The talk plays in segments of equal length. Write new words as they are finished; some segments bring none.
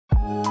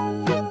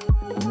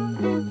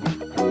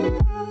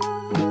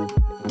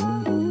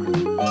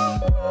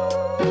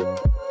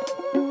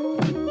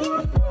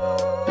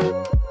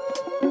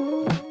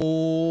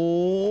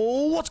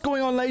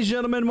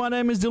gentlemen, my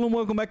name is Dylan.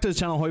 Welcome back to the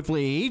channel.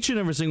 Hopefully each and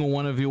every single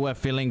one of you are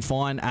feeling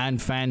fine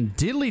and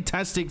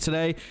fan-diddly-tastic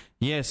today.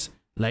 Yes,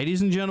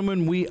 ladies and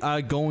gentlemen, we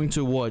are going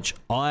to watch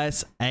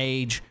Ice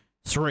Age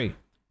 3.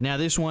 Now,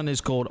 this one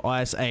is called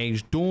Ice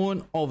Age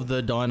Dawn of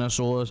the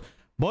Dinosaurs.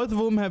 Both of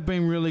them have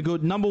been really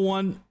good. Number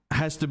 1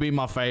 has to be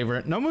my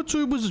favorite. Number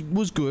 2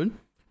 was good,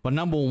 but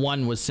number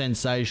 1 was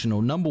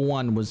sensational. Number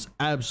 1 was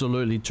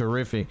absolutely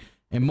terrific.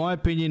 In my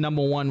opinion,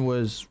 number 1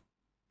 was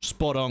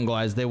spot on,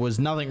 guys. There was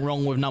nothing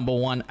wrong with number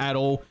 1 at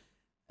all.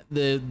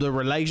 The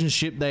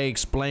relationship they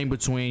explained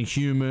between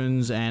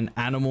humans and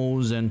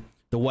animals and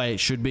the way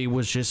it should be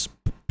was just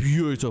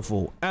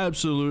beautiful.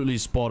 Absolutely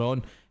spot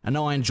on. And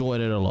I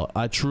enjoyed it a lot.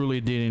 I truly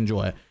did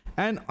enjoy it.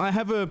 And I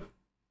have a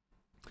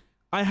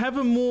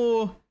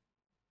more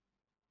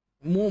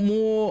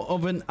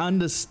of an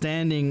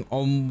understanding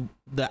on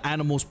the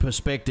animal's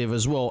perspective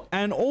as well.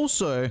 And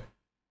also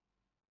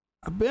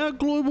about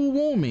global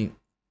warming.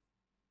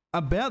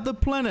 About the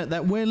planet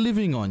that we're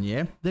living on,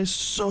 yeah? There's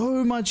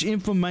so much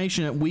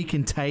information that we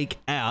can take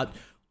out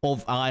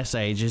of Ice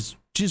Age. It's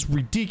just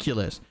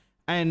ridiculous.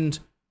 And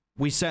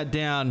we sat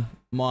down,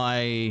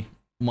 my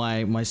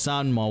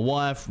son, my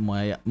wife,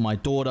 my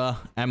daughter,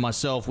 and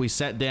myself, we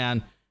sat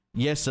down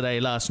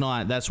last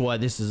night. That's why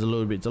this is a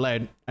little bit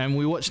delayed. And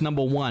we watched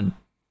number 1.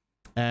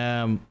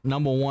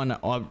 Number 1,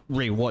 I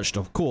rewatched,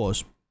 of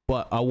course,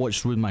 but I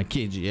watched with my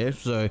kids, yeah?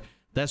 So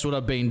that's what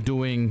I've been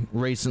doing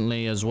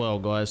recently as well,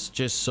 guys.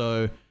 Just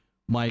so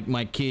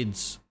my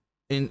kids,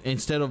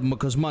 instead of,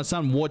 because my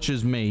son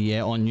watches me,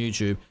 yeah, on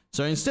YouTube.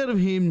 So instead of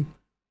him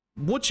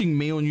watching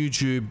me on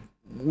YouTube,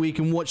 we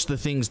can watch the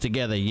things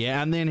together,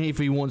 yeah. And then if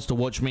he wants to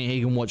watch me, he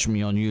can watch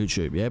me on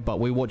YouTube, yeah. But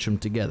we watch them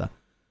together.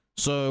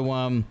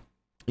 So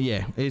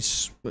yeah,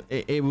 it's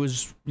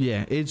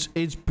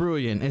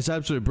brilliant. It's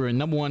absolutely brilliant.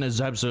 Number 1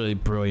 is absolutely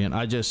brilliant.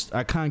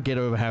 I can't get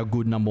over how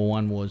good number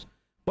 1 was.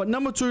 But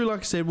number 2, like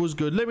I said, was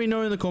good. Let me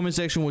know in the comment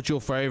section what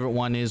your favorite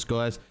one is,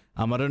 guys.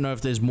 I don't know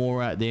if there's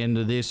more at the end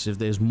of this. If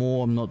there's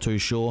more, I'm not too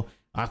sure.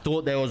 I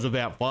thought there was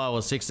about 5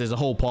 or 6. There's a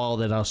whole pile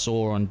that I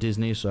saw on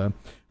Disney, so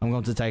I'm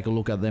going to take a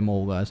look at them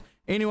all, guys.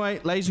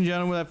 Anyway, ladies and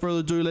gentlemen, without further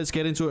ado, let's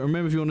get into it.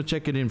 Remember, if you want to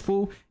check it in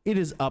full, it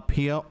is up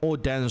here or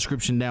down in the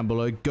description down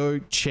below. Go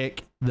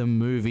check the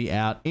movie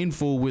out in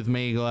full with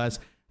me, guys.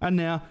 And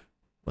now,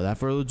 without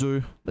further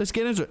ado, let's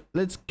get into it.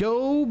 Let's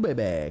go,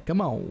 baby.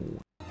 Come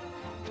on.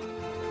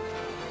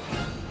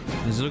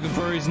 He's looking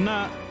for his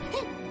nut.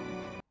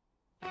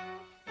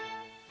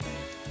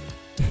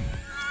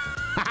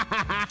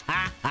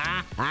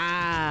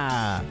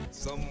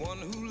 Someone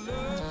who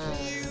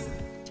loves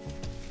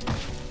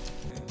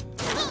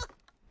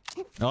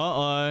you.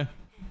 Uh-oh.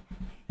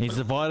 He's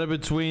divided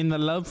between the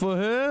love for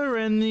her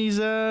and his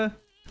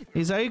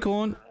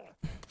acorn.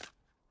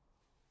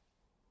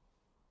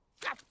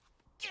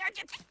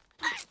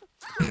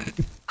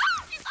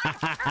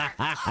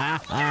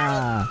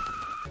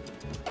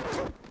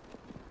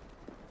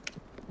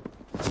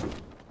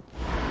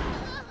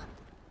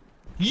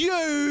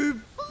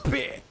 You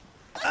bitch!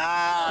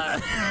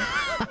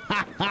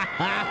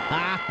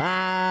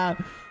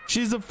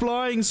 She's a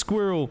flying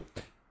squirrel.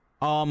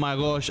 Oh my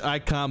gosh, I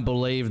can't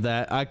believe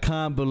that. I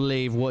can't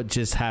believe what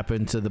just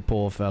happened to the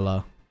poor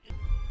fella.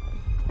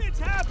 It's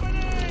happening!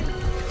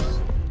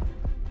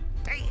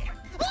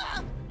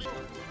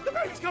 The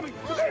baby's coming!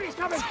 The baby's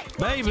coming!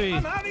 Baby!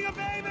 I'm having a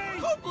baby!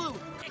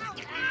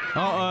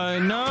 Uh-oh,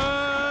 no!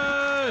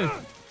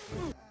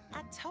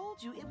 I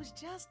told you it was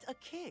just a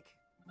kick.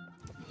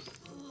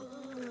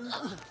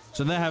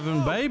 So they're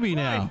having a baby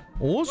now.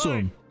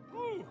 Awesome.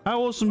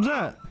 How awesome is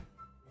that?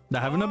 They're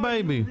having a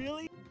baby.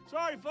 Really?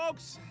 Sorry,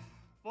 folks.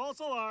 False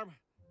alarm.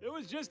 It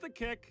was just a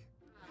kick.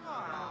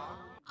 Oh,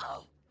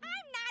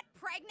 I'm not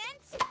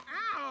pregnant.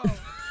 Ow.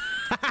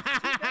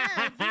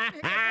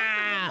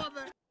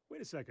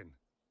 Wait a second.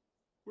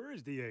 Where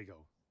is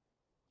Diego?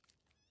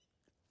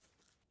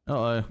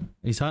 Uh-oh,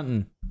 he's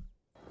hunting.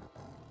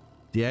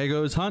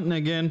 Diego's hunting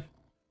again.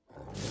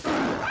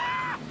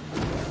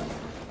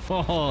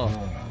 Oh.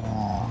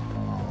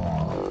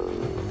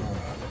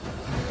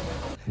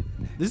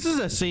 This is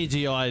a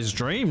CGI's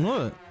dream,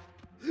 look.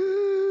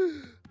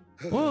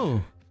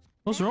 Whoa.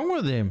 What's wrong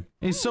with him?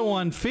 He's so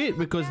unfit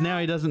because now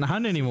he doesn't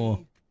hunt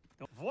anymore.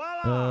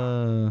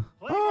 Voila!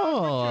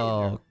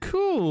 Oh,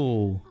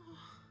 cool.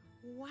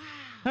 Wow.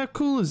 How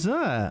cool is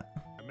that?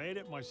 I made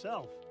it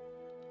myself.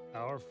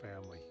 Our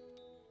family.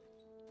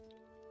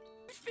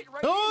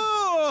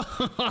 Oh!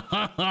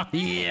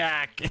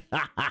 Yuck.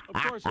 Of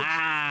course, it's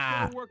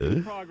still a work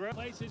in progress.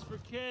 Places for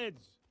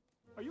kids.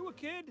 Are you a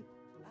kid?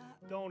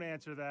 Don't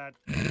answer that.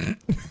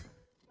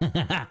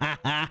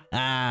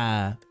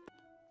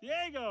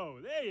 Diego,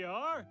 there you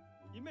are.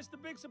 You missed the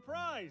big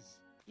surprise.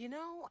 You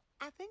know,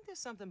 I think there's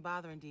something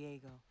bothering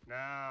Diego.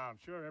 Nah, I'm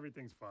sure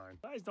everything's fine.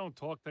 Guys don't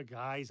talk to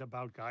guys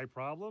about guy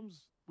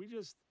problems. We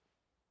just...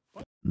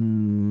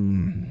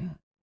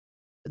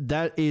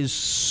 That is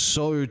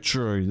so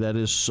true. That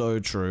is so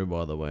true,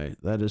 by the way.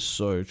 That is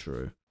so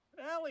true.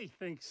 Ellie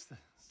thinks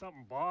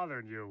something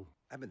bothered you.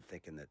 I've been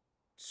thinking that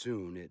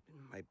soon it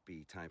might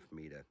be time for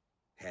me to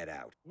head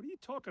out. What are you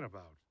talking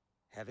about?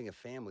 Having a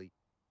family,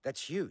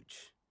 that's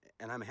huge.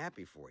 And I'm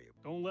happy for you.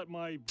 Don't let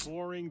my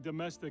boring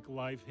domestic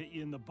life hit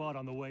you in the butt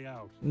on the way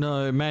out.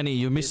 No, Manny,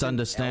 you're Isn't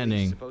misunderstanding.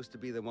 Ellie supposed to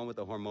be the one with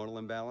the hormonal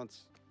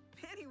imbalance?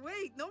 Manny,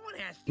 wait, no one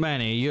asked you.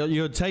 Manny,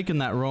 you're taking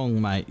that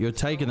wrong, mate. You're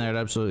taking that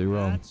absolutely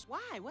wrong.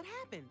 Why? What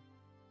happened?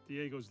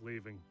 Diego's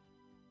leaving.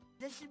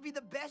 This should be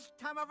the best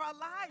time of our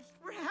lives.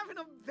 We're having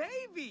a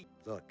baby.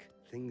 Look,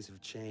 things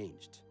have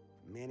changed.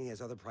 Manny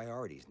has other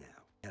priorities now.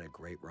 Had a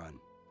great run,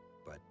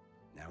 but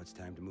now it's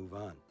time to move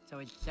on. So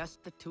it's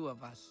just the two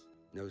of us.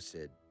 No,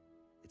 Sid,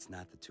 it's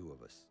not the two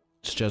of us.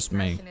 It's just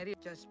me.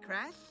 Just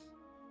Crash?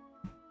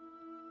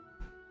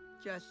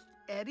 Just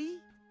Eddie?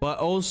 But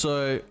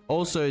also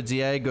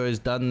Diego's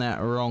done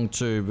that wrong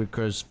too,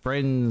 because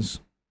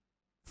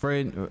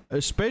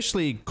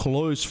especially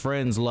close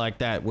friends like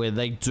that, where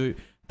they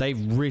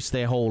risk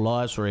their whole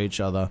lives for each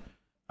other.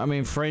 I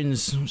mean,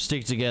 friends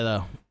stick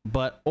together,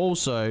 but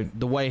also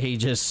the way he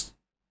just,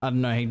 I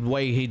don't know, the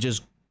way he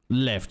just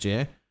left,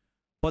 yeah?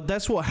 But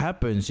that's what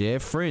happens, yeah?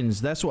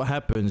 Friends, that's what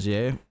happens,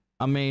 yeah?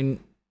 I mean,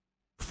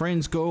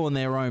 friends go on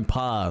their own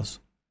paths,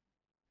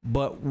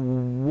 but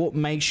what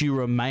makes you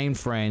remain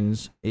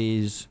friends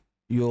is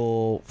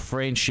your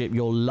friendship,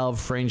 your love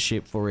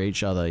friendship for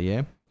each other,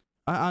 yeah?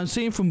 I'm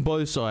seeing from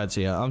both sides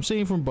here. I'm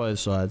seeing from both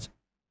sides,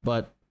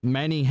 but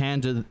Manny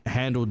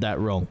handled that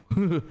wrong.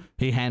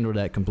 He handled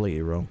that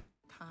completely wrong.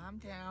 Calm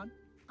down.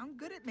 I'm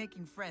good at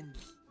making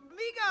friends.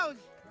 Amigos!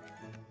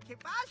 ¿Qué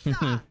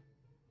pasa?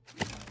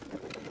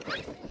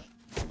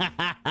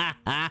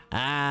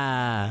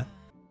 At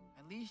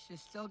least you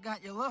still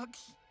got your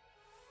looks.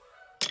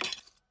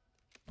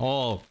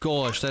 Oh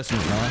gosh, that's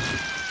not nice.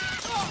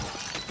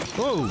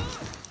 Whoa!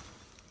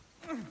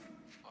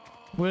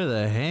 Where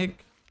the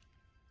heck?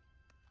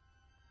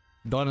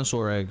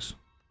 Dinosaur eggs.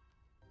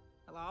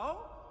 Hello?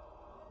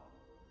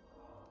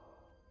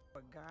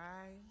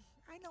 Guys,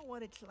 I know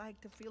what it's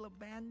like to feel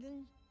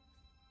abandoned.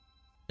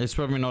 It's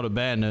probably not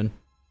abandoned.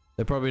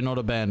 They're probably not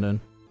abandoned.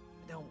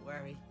 Don't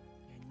worry,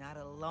 you're not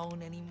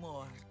alone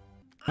anymore.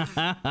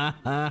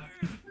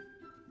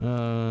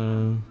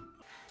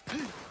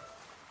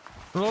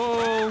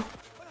 Oh,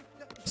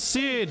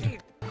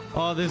 Sid!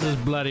 Oh, this is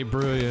bloody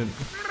brilliant.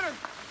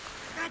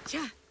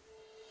 Gotcha.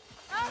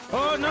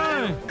 Oh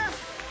no!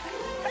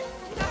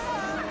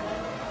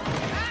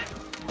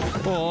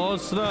 Oh,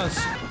 it's us.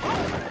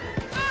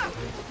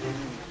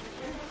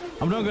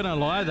 I'm not gonna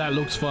lie, that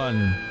looks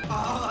fun.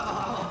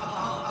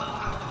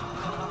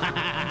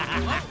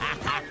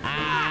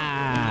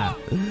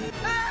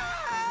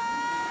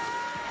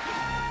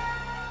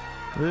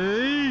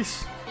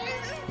 Eesh.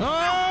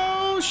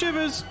 Oh,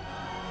 shivers.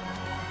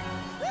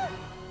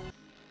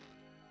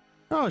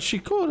 Oh, she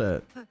caught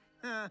it.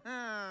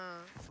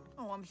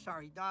 Oh, I'm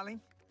sorry, darling.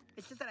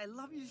 It's just that I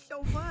love you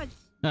so much.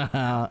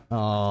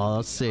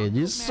 Oh, Sid,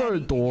 you're so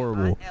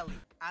adorable. Ellie.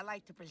 I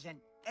like to present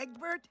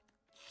Egbert,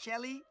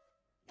 Shelly,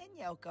 and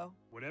Yoko.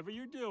 Whatever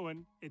you're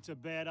doing, it's a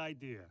bad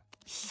idea.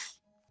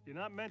 You're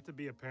not meant to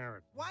be a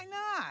parent. Why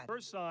not?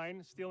 First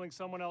sign, stealing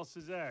someone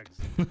else's eggs.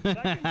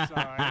 Second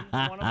sign,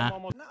 one of them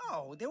almost...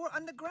 No, they were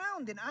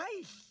underground in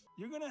ice.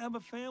 You're gonna have a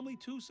family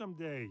too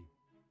someday.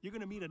 You're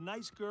gonna meet a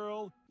nice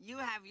girl. You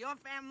have your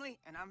family,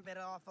 and I'm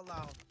better off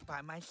alone.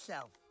 By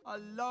myself. A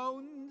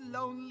lone,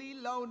 lonely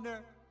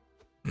loner.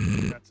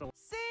 That's a...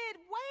 Sid,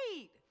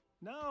 wait!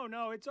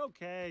 No, it's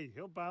okay.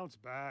 He'll bounce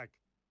back.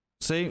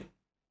 See,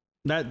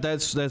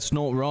 that's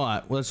not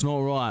right. That's not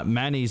right.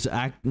 Manny's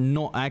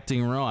not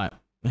acting right.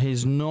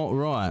 He's not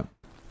right.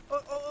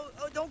 Oh,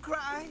 don't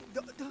cry.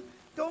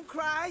 Don't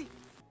cry.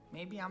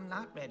 Maybe I'm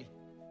not ready.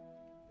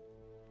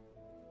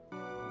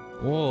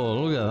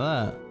 Whoa, look at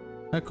that.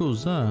 How cool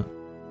is that?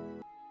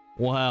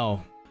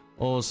 Wow.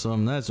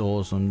 Awesome. That's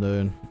awesome,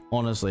 dude.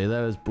 Honestly,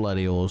 that is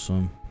bloody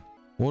awesome.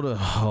 What a...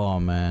 Oh,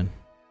 man.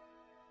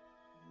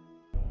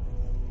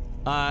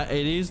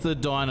 It is the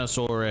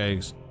dinosaur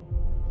eggs.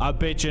 I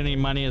bet you any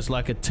money it's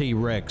like a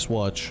T-Rex.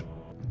 Watch.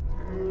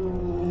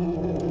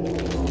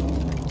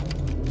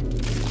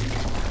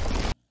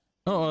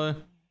 Uh-oh.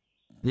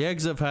 The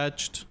eggs have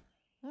hatched.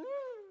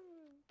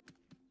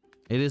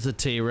 It is a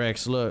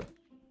T-Rex, look.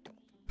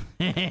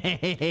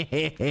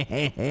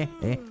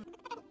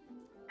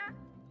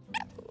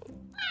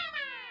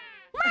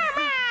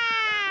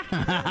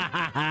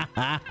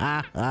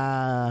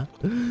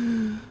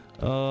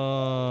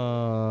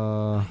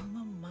 Oh. I'm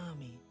a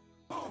mommy.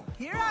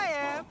 Here I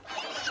am.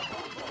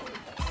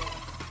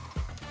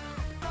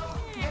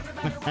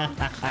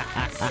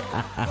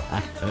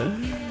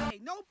 Hey,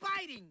 no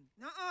biting.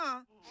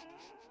 Nuh-uh.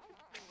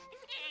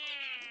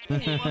 Oh,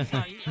 I'm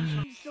sorry.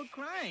 You're still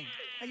crying.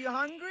 Are you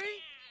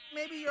hungry?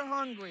 Maybe you're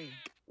hungry.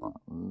 I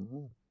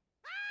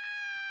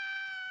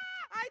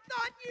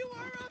thought you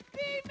were a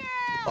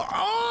female.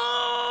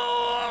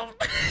 Oh!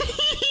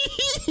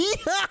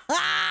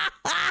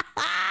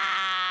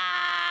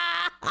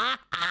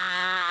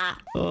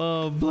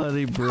 Oh,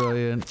 bloody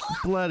brilliant.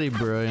 Bloody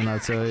brilliant, I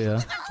tell you.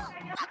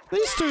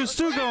 These two are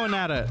still going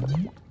at it.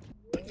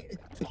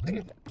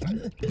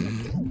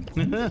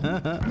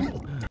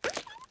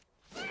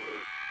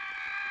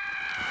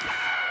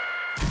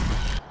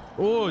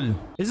 Oh,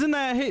 isn't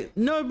that hit?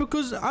 No,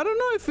 because I don't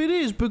know if it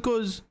is,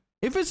 because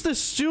if it's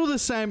still the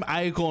same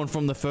acorn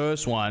from the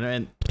first one,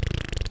 and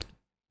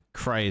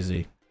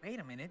crazy. Wait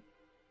a minute.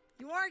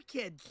 You are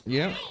kids.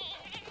 Yep.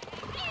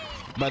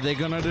 But they're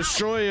gonna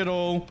destroy it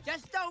all.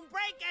 Just don't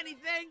break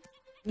anything.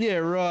 Yeah,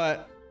 right.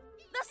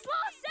 The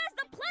sloth says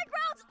the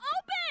playground's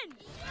open!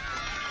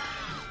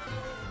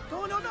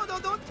 No,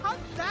 don't touch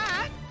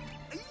that.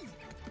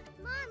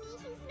 Mommy,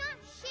 she's not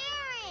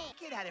sharing.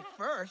 Kid had it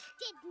first.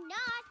 Did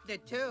not.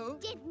 Did too.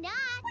 Did not.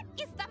 What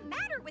is the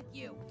matter with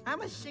you?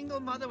 I'm a single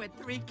mother with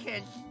 3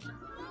 kids.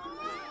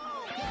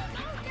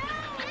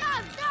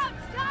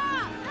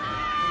 Stop!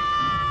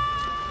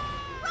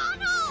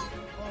 Ronald!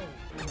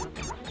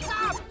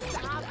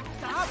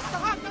 Stop!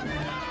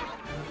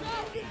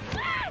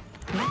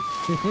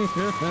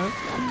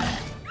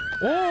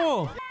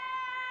 Oh!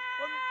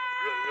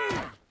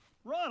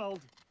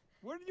 Ronald,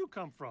 where did you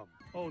come from?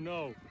 Oh,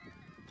 no.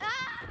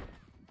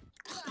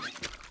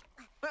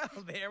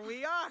 Well, there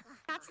we are.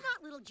 That's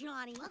not little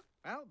Johnny.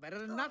 Well, better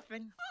than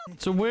nothing.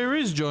 So where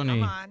is Johnny?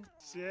 Come on.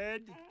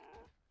 Sid?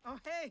 Oh,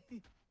 hey.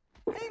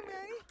 Hey,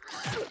 May.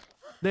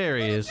 There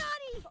he is.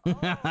 Oh,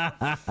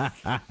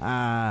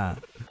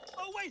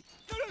 wait.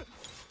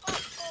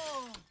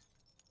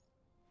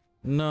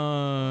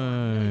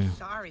 No.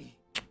 Sorry.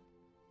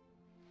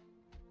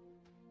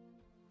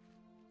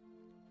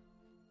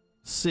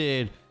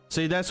 Sid.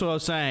 See, that's what I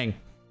was saying.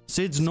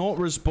 Sid's not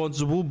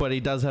responsible, but he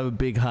does have a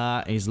big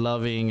heart. He's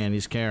loving and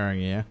he's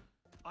caring, yeah?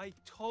 I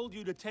told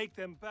you to take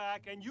them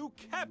back, and you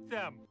kept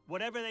them.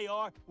 Whatever they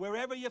are,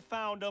 wherever you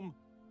found them,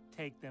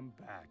 take them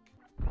back.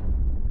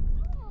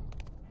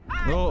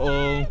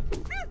 Uh-oh.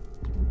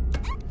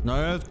 No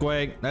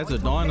earthquake. That's a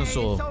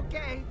dinosaur. It's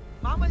okay.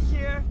 Mama's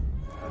here.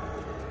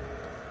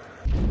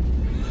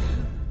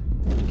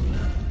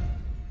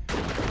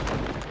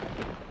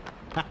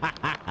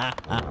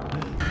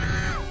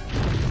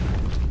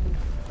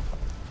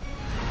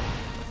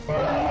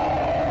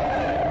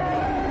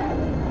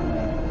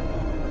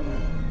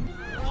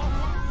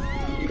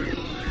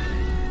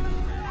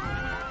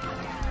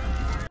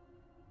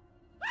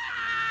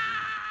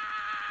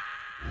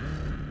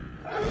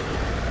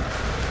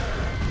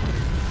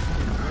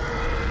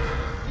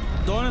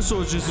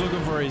 Dinosaur's just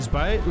looking for his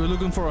bait. We're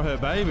looking for her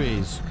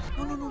babies.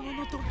 No, don't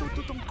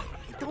cry.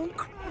 Don't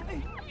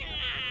cry.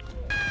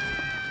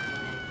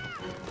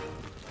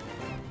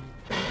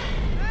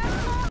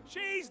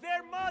 She's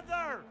their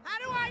mother! How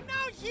do I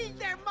know she's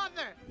their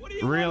mother? What do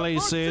you Really,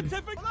 want, a birth Sid?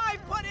 certificate? Well, I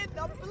put in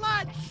the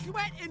blood,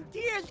 sweat, and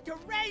tears to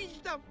raise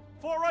them.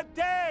 For a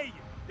day!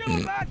 Give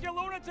them back, you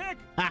lunatic!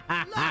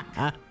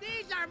 Look,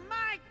 these are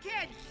my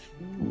kids.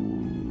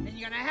 And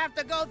you're gonna have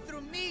to go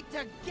through me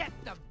to get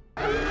them.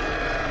 Run!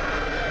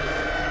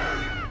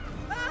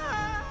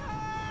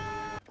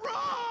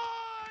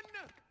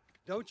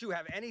 Don't you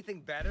have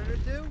anything better to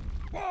do?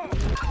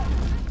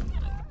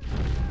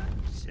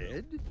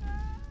 Sid?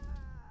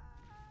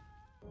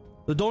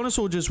 The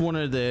dinosaur just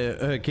wanted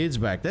her kids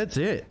back. That's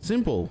it.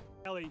 Simple.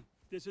 Ellie,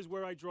 this is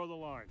where I draw the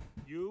line.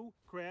 You,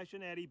 Crash,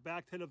 and Eddie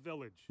back to the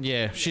village.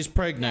 Yeah, she's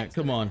pregnant.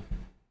 Come on.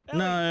 Ellie,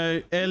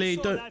 No, Ellie, you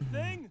saw don't. that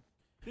thing?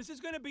 This is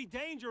gonna be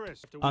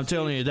dangerous. I'm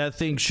telling you, that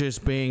thing's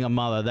just being a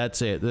mother.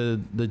 That's it.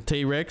 The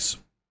T-Rex,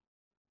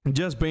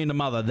 just being the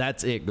mother.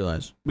 That's it,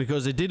 guys.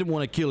 Because it didn't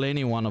want to kill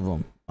any one of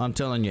them. I'm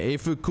telling you,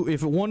 if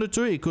it wanted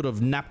to, it could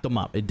have napped them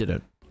up. It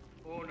didn't.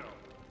 Oh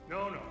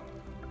no, no.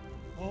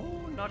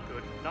 Oh, not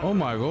good. Not Oh good.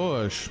 my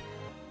gosh.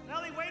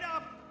 Ellie, wait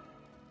up!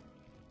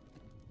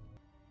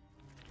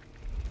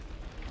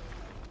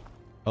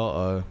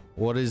 Uh-oh.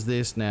 What is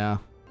this now?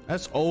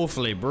 That's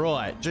awfully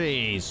bright.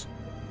 Jeez.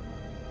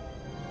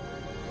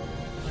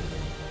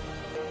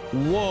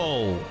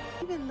 Whoa.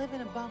 We've been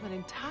living above an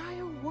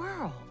entire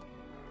world,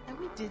 and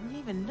we didn't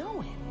even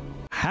know it.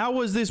 How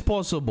is this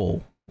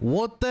possible?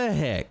 What the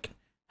heck?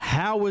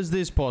 How is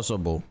this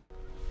possible?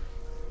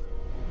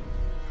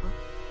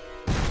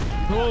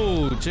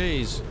 Oh,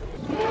 jeez.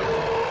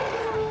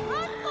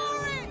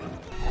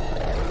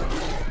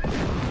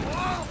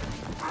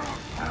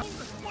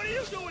 What are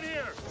you doing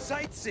here?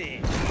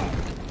 Sightseeing.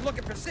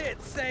 Looking for Sid,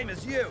 same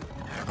as you.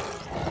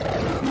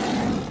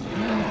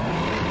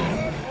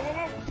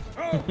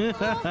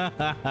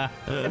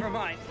 Never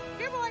mind.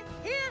 Here, boy,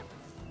 here.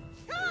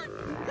 Come on,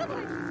 good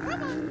boy,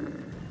 come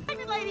on.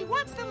 Pregnant lady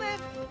wants to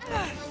live.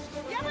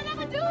 Yabba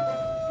dabba doo.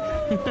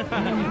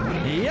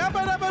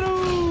 Yabba dabba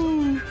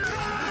doo.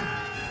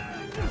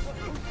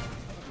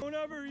 Don't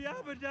ever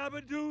yabba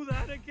dabba do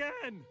that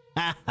again.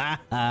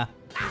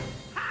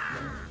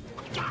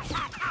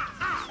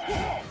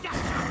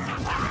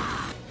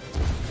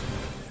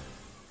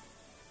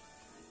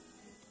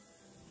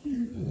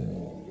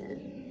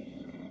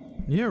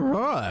 You're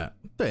right.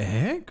 What the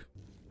heck?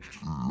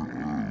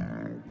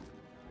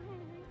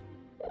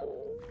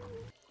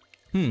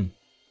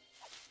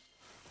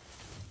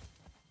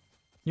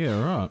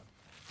 Yeah, right.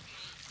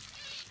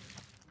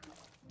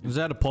 Is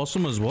that a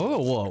possum as well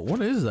or what?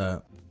 What is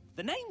that?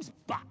 The name's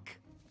Buck,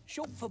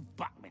 short for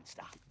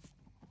Buckminster.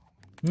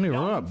 You're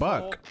right,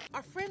 Buck.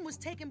 Our friend was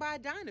taken by a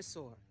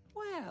dinosaur.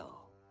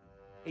 Well,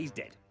 He's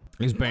dead.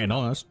 He's being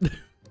honest.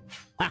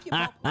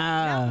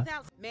 Now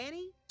without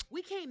Manny,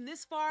 we came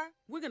this far.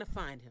 We're gonna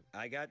find him.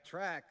 I got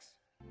tracks.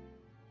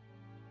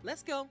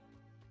 Let's go.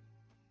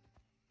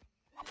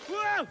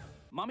 Whoa!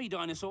 Mummy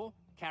dinosaur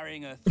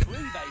carrying her 3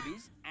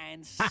 babies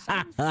and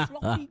some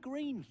floppy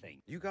green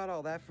thing. You got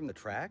all that from the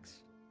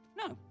tracks?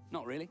 No,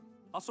 not really.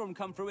 I saw him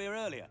come through here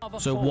earlier.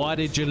 So why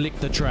did you lick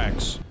the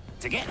tracks?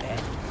 To get there,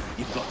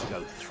 you've got to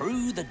go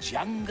through the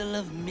jungle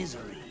of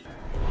misery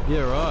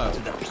Yeah, right. to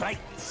the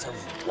plains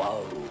of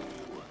woe.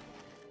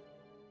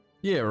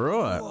 Yeah,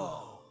 right.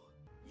 Whoa.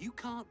 You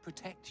can't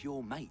protect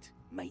your mate.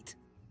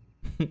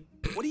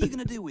 What are you going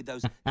to do with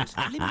those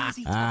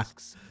flimsy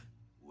tusks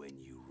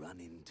when you run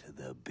into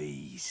the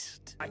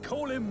beast? I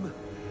call him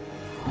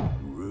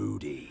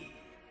Rudy.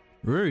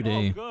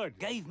 Rudy. Oh, good.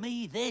 Gave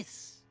me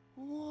this.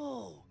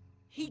 Whoa.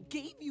 He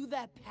gave you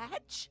that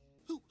patch?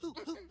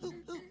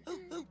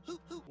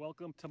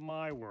 Welcome to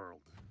my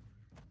world.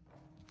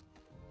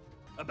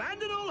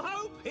 Abandon all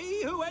hope,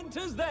 he who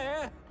enters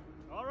there.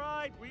 All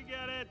right, we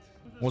get it.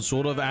 What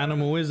sort of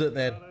animal is it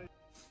then?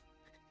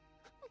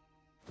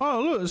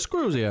 Oh, look, the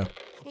squirrel's here.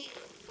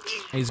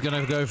 He's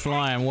gonna go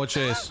flying. Watch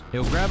this.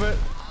 He'll grab it.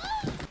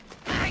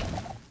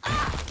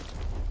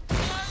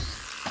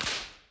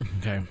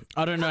 Okay.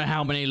 I don't know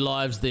how many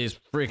lives this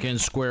freaking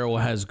squirrel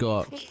has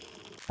got.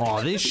 Oh,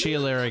 this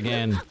Sheila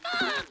again.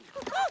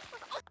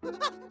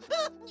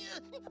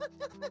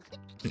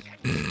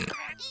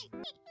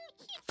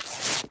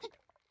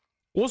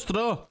 What's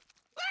the?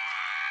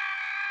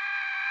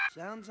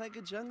 Sounds like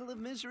a jungle of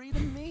misery to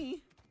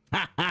me.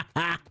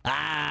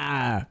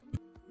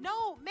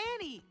 No,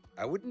 Manny.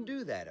 I wouldn't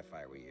do that if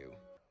I were you.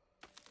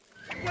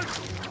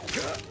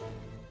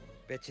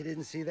 Bet you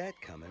didn't see that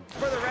coming.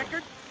 For the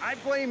record, I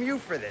blame you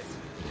for this.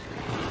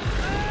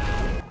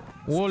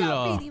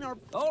 Voila.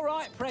 All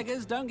right,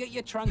 preggers, don't get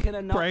your trunk in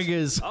a knot.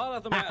 Preggers. I'll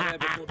have them out of there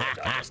before they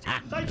digest.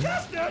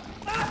 Digest it!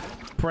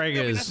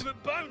 Preggers. Nothing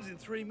but bones in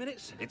 3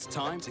 minutes. It's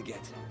time to get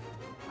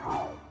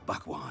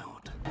buck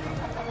wild.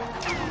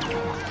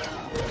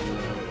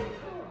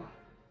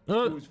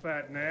 Who's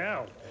fat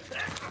now?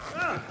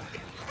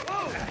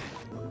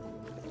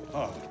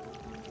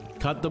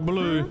 Cut the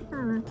blue.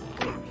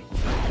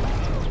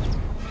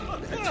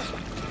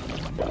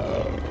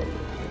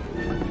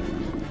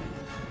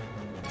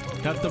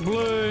 Cut the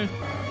blue.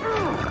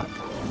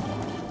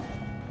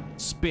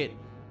 Spit.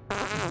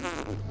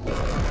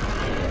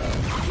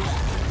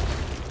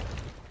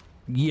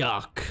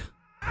 Yuck.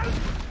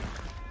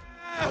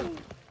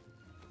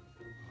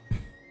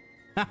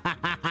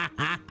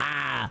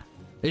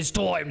 It's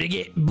time to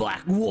get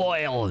black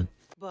wild.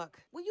 Buck,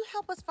 will you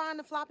help us find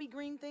the floppy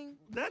green thing?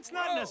 That's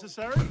not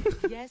necessary.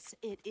 Yes,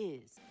 it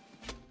is.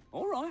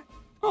 All right.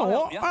 Oh,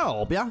 help ya. I'll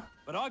help ya.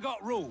 But I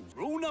got rules.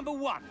 Rule number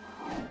 1,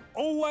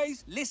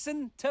 always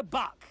listen to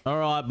Buck. All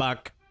right,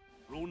 Buck.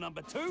 Rule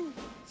number 2,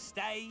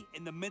 stay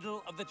in the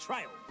middle of the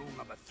trail. Rule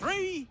number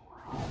 3,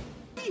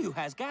 he who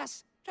has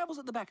gas travels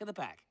at the back of the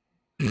pack.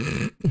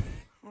 Come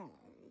on,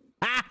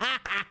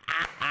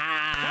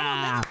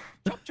 then.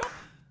 Chop, chop.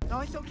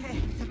 No, it's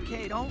okay. It's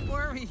okay. Don't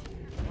worry.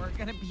 We're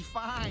gonna be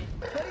fine.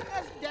 Putting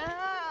us down.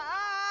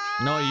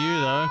 Not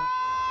you, though.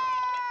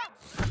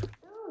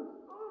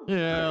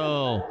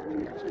 Ew.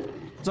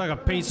 It's like a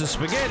piece of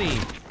spaghetti.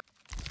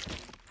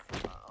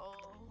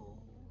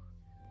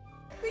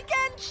 We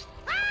can.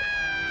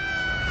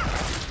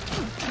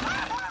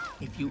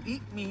 If you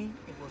eat me,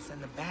 it will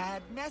send a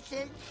bad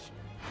message.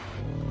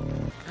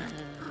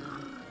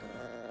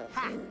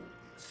 Ha!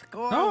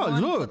 Score Oh,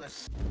 one look. for the...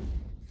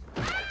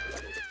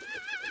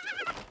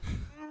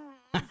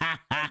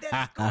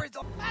 That score is...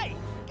 Hey,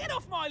 get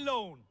off my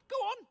lawn. Go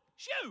on,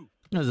 shoo.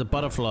 There's a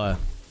butterfly.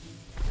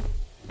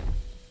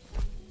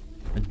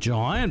 A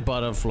giant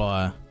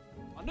butterfly.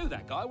 I knew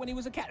that guy when he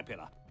was a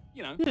caterpillar.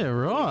 You know. Yeah,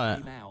 right.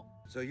 Came out.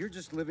 So you're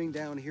just living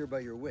down here by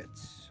your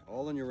wits,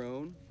 all on your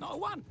own? Not a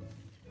one.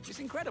 It's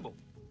incredible.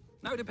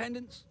 No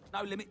dependents,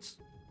 no limits.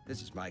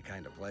 This is my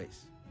kind of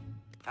place.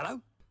 Hello?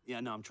 Yeah,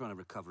 no, I'm trying to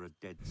recover a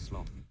dead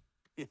sloth.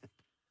 They're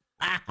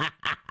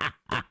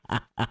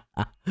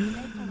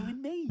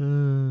following me.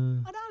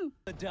 I know.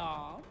 The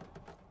dog.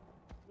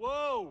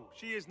 Whoa,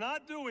 she is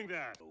not doing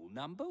that. Rule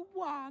number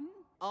 1.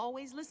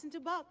 Always listen to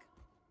Buck.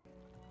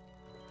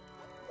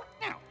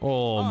 Now.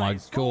 Oh my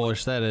eyes forward.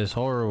 gosh, that is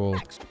horrible.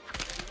 Next.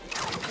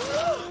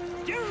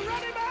 You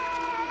ready,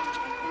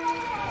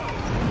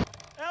 man?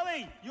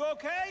 Ellie, you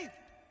okay?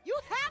 You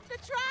have to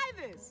try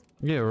this.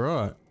 Yeah,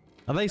 right.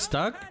 Are they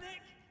stuck?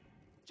 Panic.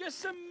 Just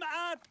some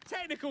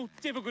technical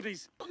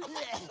difficulties. Hey,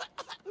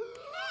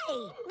 we're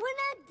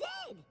not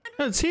dead.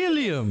 It's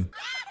helium.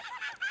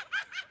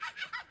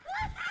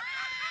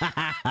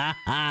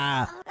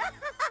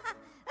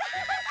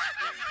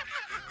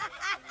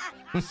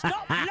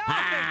 Stop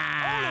laughing,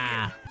 all of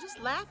you. Just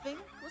laughing.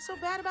 What's so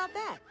bad about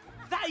that?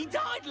 They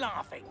died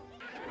laughing.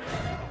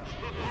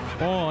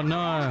 Oh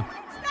no.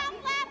 Stop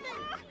laughing.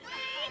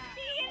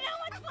 You know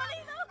what's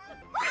funny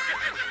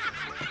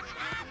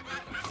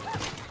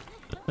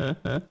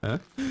though?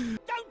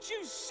 Don't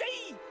you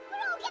see?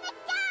 We're all gonna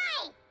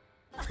die.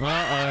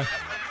 Uh-oh.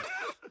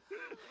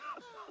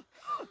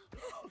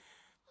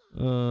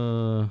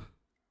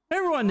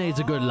 Everyone needs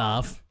a good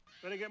laugh.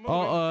 Better get moving.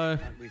 Uh-oh.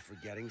 Aren't we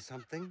forgetting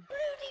something? Rudy!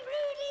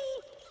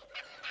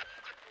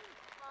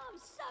 I'm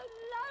so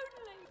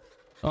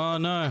lonely. Oh,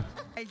 no.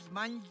 It's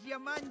manja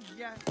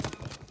manja.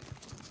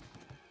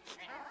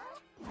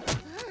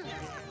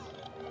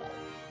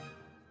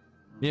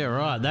 Yeah,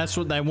 right. That's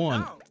what they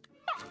want. Oh.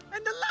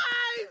 And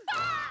alive!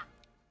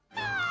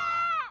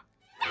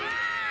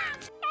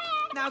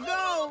 Now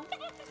go!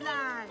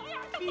 Fly!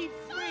 Be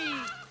free!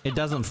 It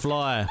doesn't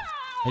fly.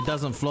 It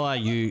doesn't fly,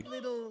 you...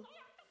 Little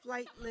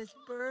flightless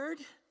bird.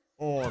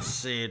 Oh,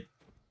 Sid.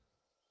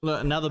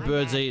 Look, another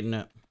bird's eating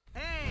it.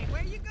 Hey,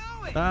 where you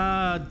going?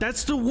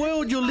 That's the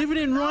world you're living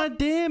in right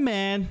there,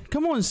 man.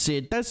 Come on,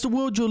 Sid. That's the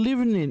world you're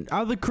living in.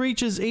 Other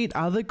creatures eat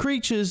other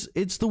creatures.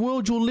 It's the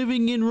world you're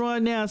living in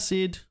right now,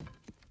 Sid.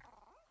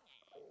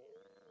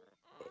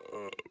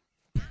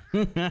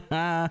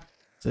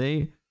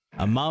 See?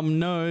 A mum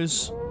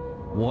knows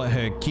what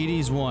her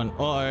kitties want.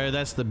 Uh-oh,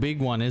 that's the big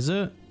one, is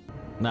it?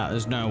 No,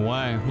 there's no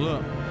way.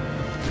 Look.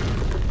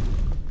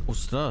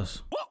 What's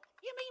this? What?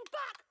 You mean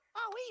Buck?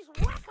 Oh, he's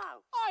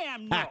wacko. I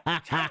am not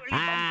totally bonkers.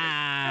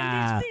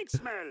 And his feet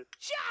smell.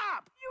 Shut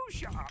up. You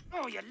shut up.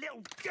 Oh, you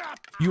little gut.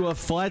 You are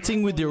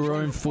fighting with your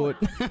own foot.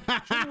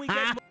 Shall we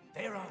get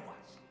there I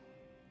was.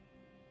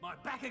 My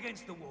back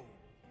against the wall.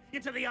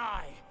 Into the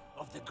eye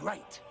of the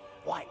great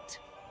white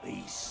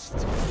beast.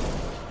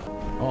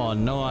 Oh,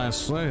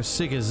 nice. Look how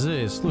sick is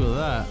this. Look at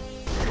that.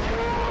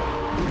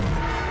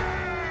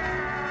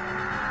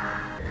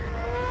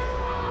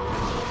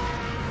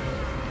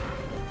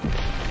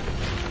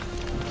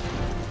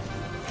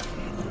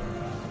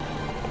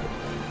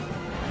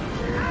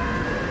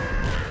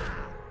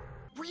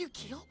 Were you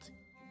killed?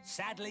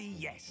 Sadly,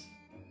 yes.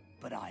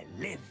 But I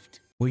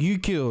lived. Were you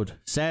killed?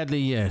 Sadly,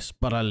 yes,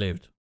 but I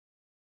lived.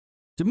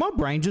 Did my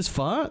brain just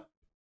fart?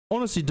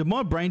 Honestly, did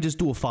my brain just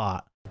do a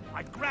fart?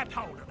 I grabbed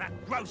hold of that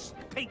gross,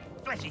 pink,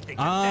 fleshy thing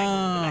Ah. that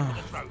dangled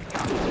at the throat,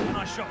 and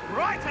I shot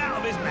right out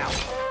of his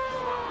mouth.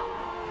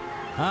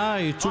 Ah,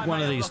 you took I one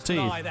may of have these lost an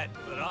teeth. eye then,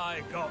 but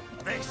I got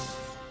this.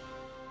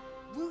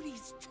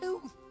 Rudy's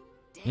tooth.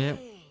 Yep.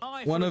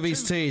 Eye One for of a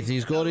his tooth, teeth.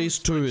 He's got his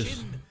nose for a tooth.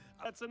 chin.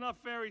 That's enough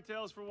fairy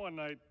tales for one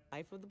night.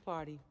 Life of the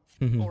party.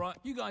 All right,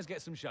 you guys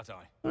get some shut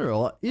eye.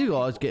 Alright, you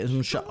guys get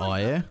some shut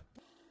eye, yeah?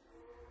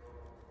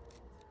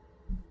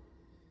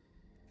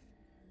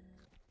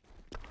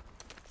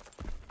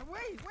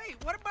 Wait,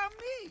 what about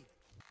me?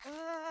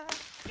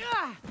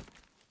 Yeah.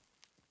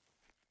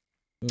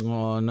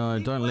 Oh no,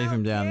 don't leave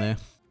him down there.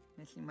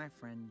 Missing my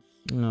friends.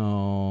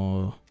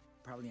 No.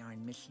 Probably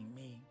aren't missing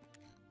me.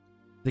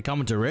 They're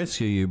coming to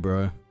rescue you,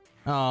 bro.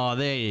 Oh,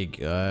 there you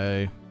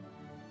go.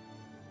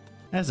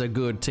 That's a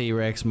good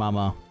T-Rex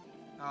mama.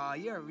 Oh,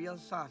 you're a real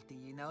softie,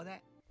 you know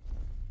that?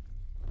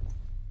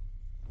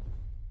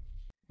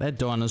 That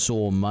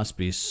dinosaur must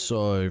be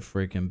so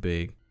freaking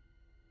big.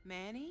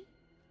 Manny?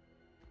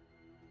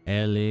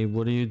 Ellie,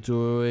 what are you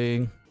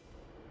doing?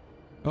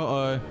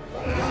 Uh-oh.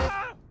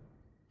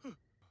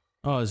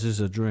 Oh, it's just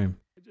a dream.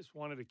 I just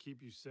wanted to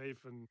keep you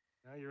safe, and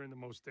now you're in the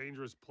most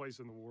dangerous place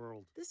in the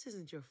world. This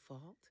isn't your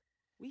fault.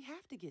 We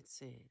have to get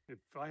Sid. If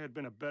I had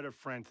been a better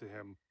friend to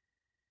him,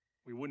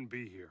 we wouldn't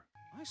be here.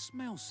 I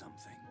smell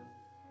something.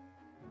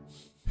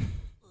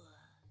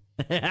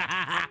 And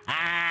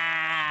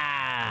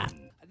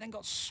then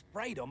got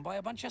sprayed on by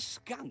a bunch of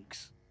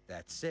skunks.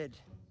 That's Sid.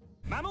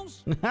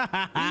 Mammals, we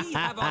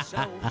have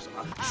ourselves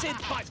Sid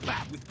fights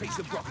back with piece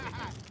of broccoli,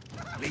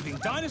 leaving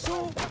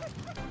Dinosaur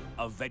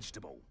a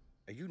vegetable.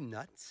 Are you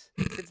nuts?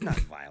 Sid's not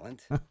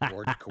violent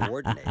or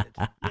coordinated.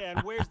 Yeah,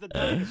 and where's the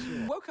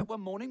dinosaur? Woke up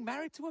one morning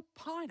married to a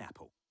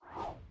pineapple.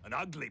 An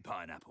ugly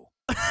pineapple.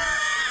 But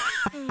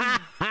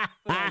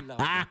I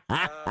love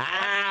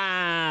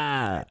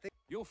it.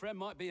 Your friend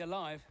might be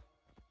alive,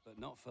 but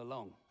not for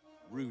long.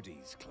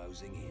 Rudy's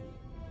closing in.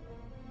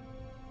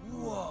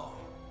 Whoa.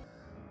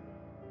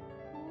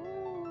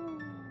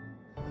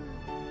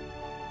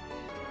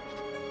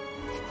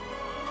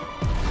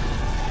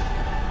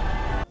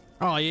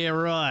 Oh, yeah,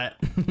 right.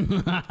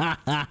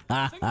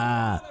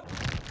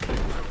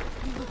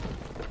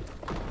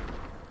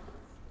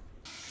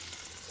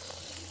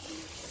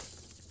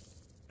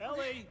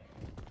 Ellie!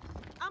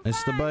 I'm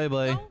It's the fine.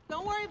 baby.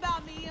 Don't worry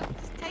about me. I'm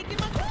just taking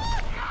my...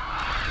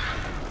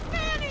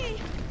 Manny!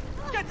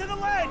 Get to the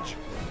ledge!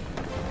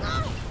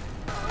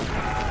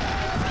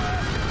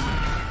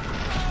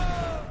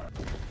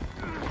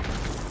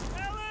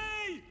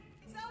 Ellie!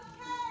 It's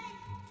okay.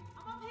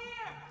 I'm up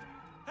here.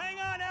 Hang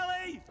on,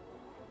 Ellie!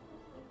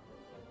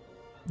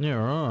 Yeah,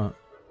 right.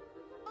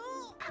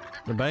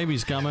 The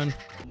baby's coming.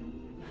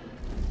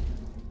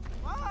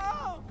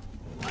 Whoa!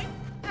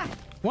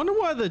 Wonder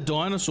why the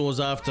dinosaur's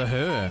after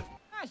her.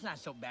 It's not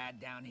so bad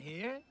down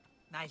here.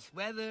 Nice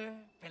weather,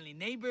 friendly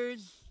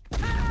neighbors.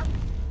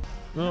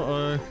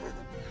 Uh-oh.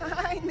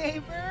 Hi,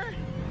 neighbor.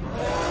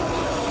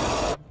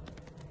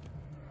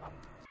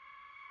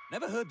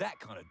 Never heard that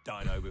kind of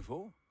dino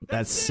before.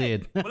 That's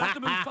Sid. We'll have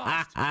to move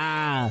fast.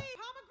 Pomegranates,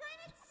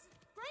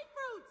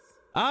 grapefruits.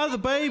 Ah, the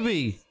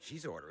baby.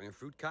 She's ordering a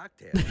fruit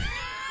cocktail.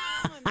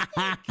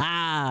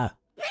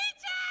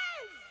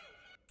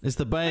 It's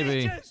the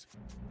baby. Peaches!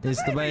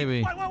 It's the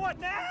baby. What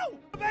now?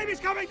 The baby's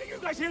coming! Did you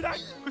guys hear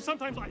that? Because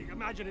sometimes I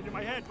imagine it in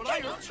my head, but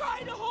I... Can you try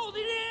to hold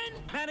it in?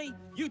 Manny,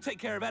 you take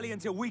care of Ellie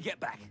until we get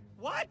back.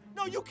 What?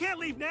 No, you can't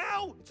leave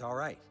now! It's all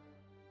right.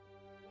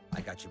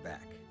 I got your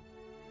back.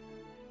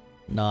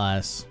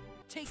 Nice.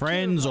 Take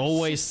Friends care of our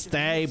always sister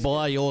stay Lisa.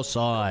 by your No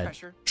side.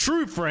 pressure.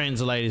 True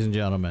friends, ladies and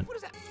gentlemen. What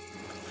is that?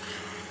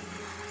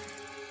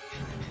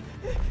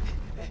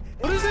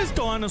 What does this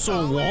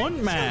dinosaur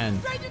want, man?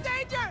 Stranger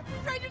danger!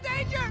 Stranger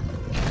danger!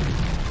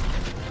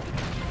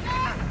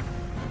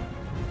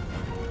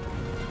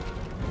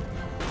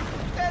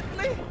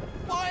 Deadly,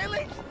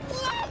 boiling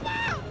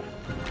lava!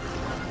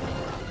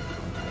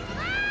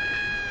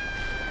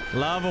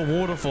 Lava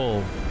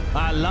waterfall.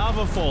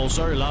 Lava fall.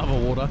 Sorry, lava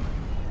water.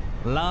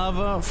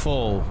 Lava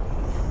fall.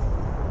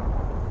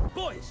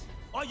 Boys,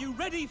 are you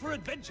ready for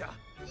adventure?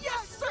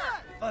 Yes,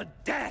 sir! For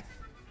death?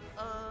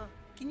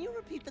 Can you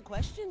repeat the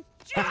question?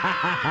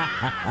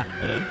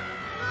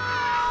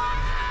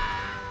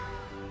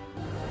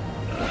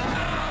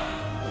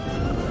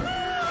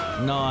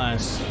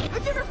 Nice.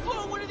 Have you ever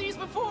flown one of these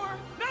before?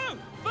 No!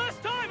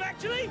 First time,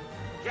 actually!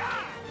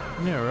 Yeah!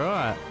 Yeah,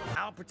 right.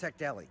 I'll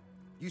protect Ellie.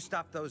 You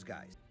stop those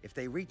guys. If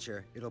they reach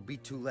her, it'll be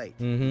too late.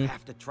 Mm-hmm. You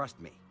have to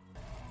trust me.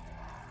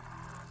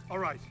 All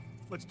right,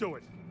 let's do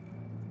it.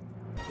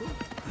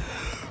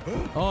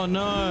 Oh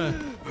no.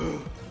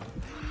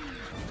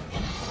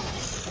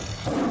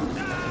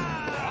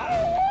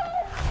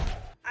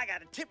 I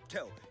gotta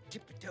tiptoe.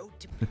 Tiptoe,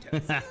 tiptoe.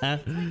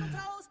 Twinkle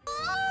toes.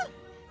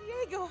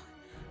 Diego,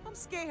 I'm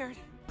scared.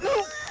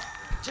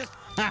 Just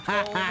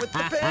go with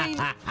the pain.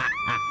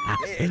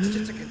 It's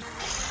just a...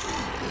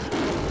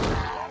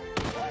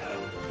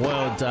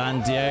 Well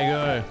done,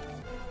 Diego.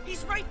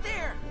 He's right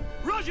there.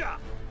 Roger!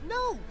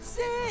 No,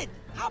 Sid.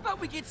 How about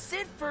we get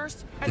Sid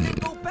first and then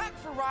go back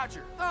for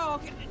Roger? Oh,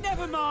 okay.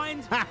 Never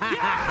mind.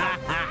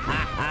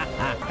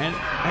 And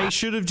he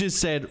should have just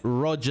said,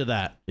 Roger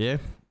that. Yeah?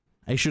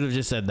 He should have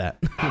just said that.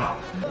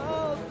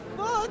 Oh,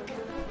 fuck!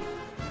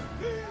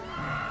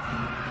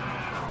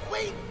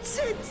 Wait,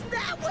 Sid's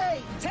that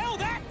way! Tell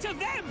that to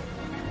them.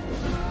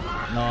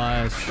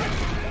 Nice.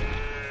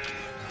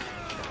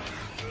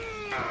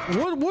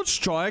 What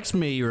strikes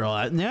me,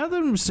 right, now that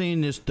I'm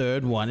seeing this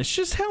third one, it's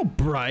just how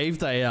brave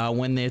they are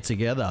when they're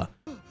together.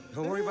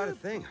 Don't worry about a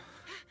thing.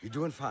 You're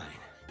doing fine.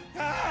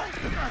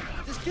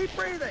 Just keep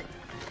breathing.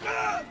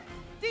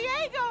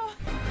 Diego!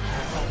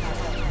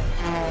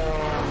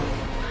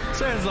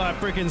 Sounds like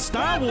freaking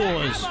Star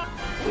Wars.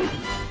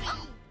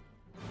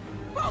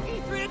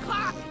 Bogey, 3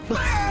 o'clock.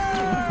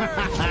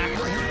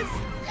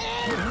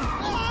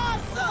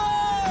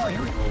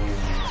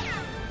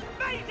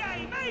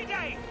 Mayday!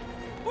 Mayday!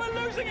 We're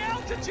losing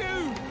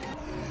altitude.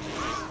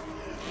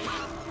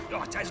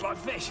 Oh, it tastes like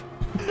fish.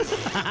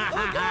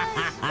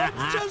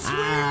 Just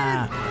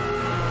weird!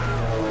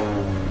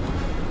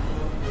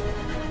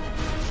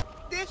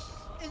 This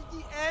is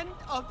the end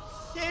of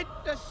Sid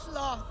the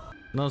Sloth.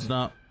 No, it's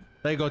not.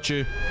 They got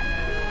you.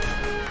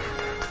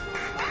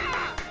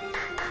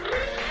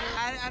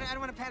 I don't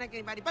want to panic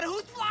anybody, but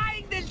who's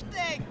flying this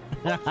thing?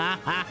 No,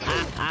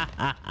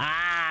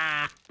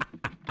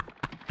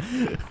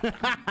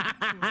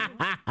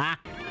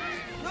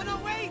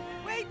 wait,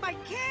 my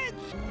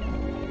kids!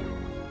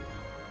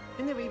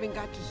 I never even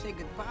got to say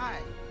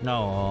goodbye.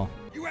 No.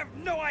 You have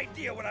no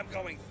idea what I'm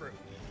going through.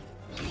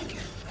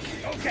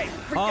 Okay,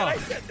 forget Oh. I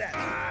said that.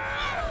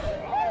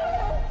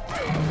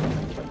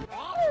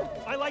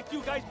 I liked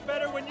you guys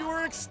better when you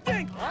were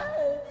extinct!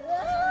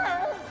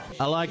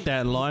 I like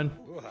that line.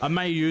 I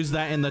may use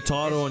that in the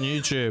title on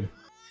YouTube.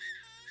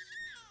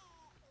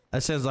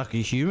 That sounds like a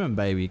human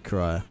baby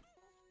cry.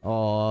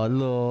 Oh,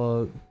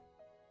 look.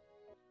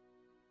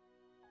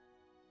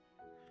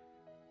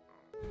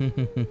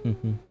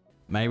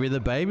 Maybe the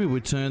baby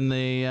would turn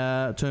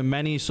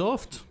Manny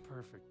soft.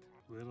 Perfect.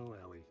 Little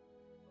Ellie.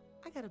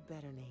 I got a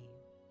better name.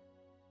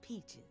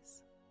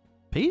 Peaches.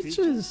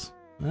 Peaches.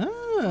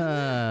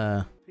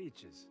 Ah.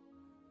 Peaches.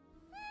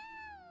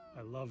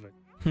 I love it.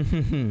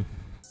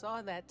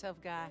 Saw that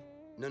tough guy.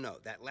 No,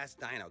 that last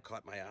dino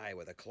caught my eye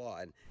with a claw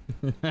and...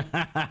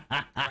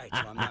 Right,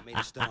 so I'm not made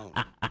of stone.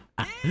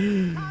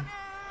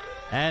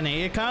 And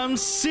here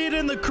comes Sid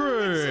and the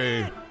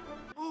crew.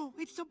 Oh,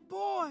 it's a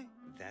boy.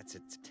 That's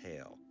its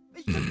tail.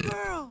 It's a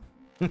girl.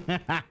 Oh,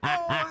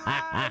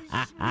 hi,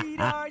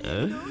 sweetheart.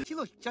 You know, she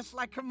looks just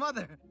like her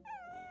mother.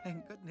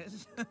 Thank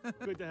goodness.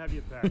 Good to have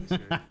you back, sir.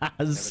 Never thought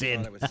I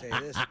Sid. would say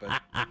this, but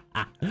I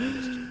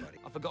missed you, buddy.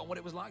 I've forgotten what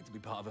it was like to be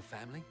part of a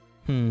family.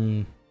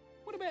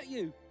 What about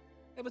you?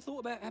 Ever thought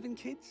about having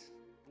kids?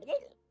 All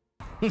right,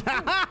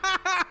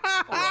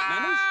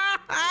 Mammals.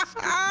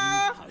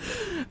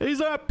 He's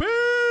a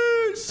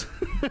peace.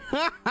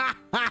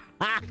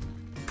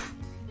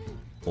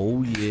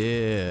 Oh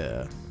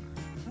yeah.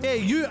 Yeah,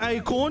 you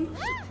Acorn.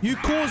 You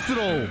caused it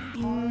all.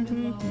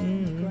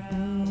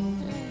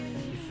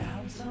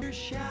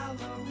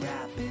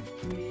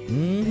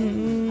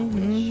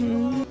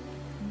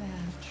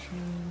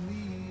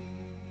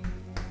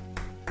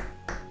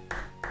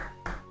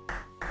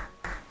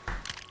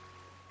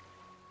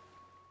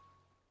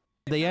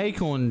 The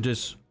acorn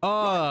just...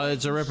 Oh,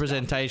 it's a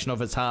representation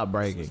of its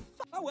heartbreaking.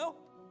 Oh well,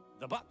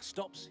 the buck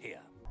stops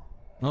here.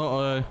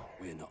 Uh-oh.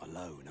 We're not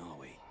alone, are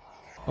we?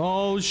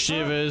 Oh,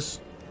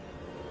 shivers.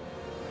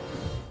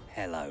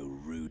 Hello,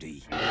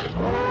 Rudy. Over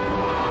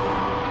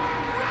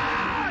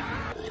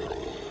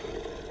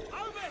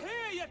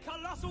here, you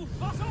colossal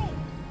fossil!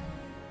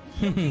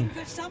 Looking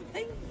for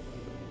something?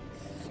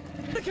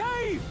 The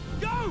cave!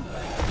 Go!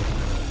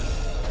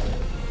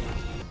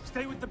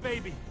 Stay with the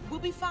baby. We'll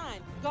be fine.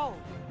 Go.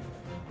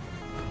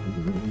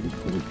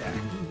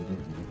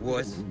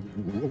 Wuss.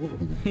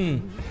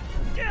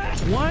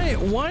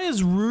 Why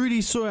is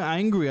Rudy so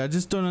angry? I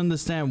just don't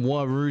understand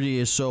why Rudy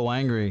is so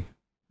angry.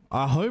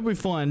 I hope we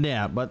find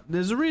out, but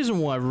there's a reason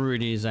why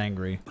Rudy is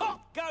angry.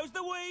 Pop goes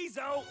the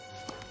weasel!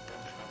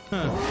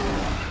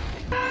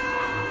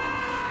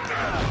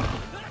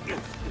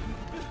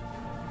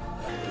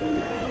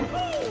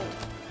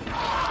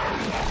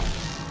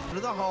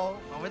 Through the hole,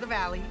 over the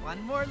valley,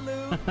 one more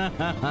loop.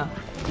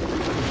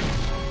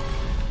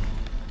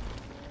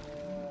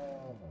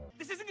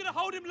 This isn't gonna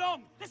hold him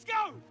long. Let's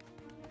go!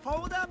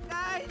 Hold up,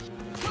 guys.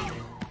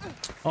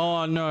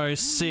 Oh no,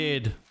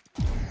 Sid.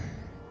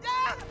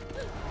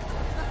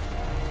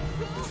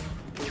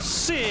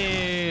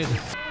 Sid!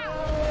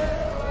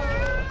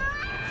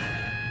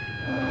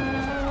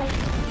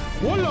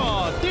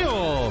 Hola,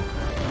 tío!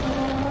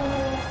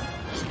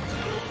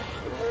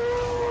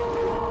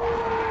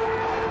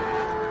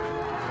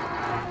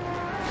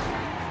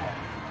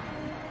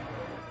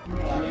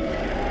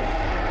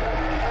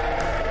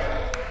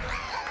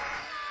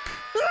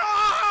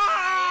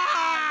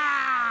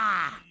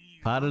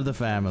 Part of the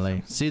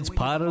family. Sid's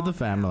part of the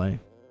family.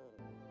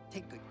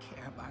 Take good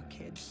care of our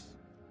kids.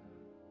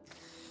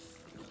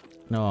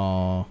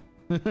 Oh.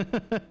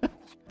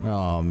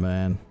 Oh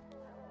man.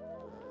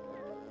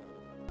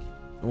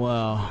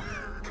 Well,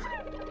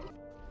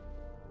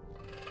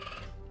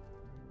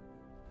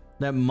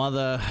 that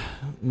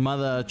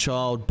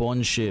mother-child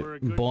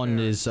bond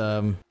is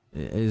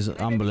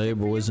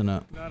unbelievable, isn't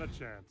it? Not a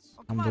chance.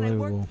 Oh, come on, I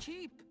Unbelievable. work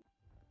cheap.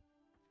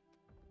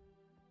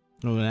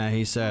 Look at that,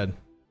 he said.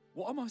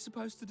 What am I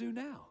supposed to do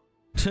now?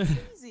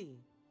 Easy.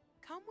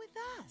 Come with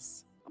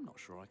us. I'm not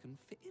sure I can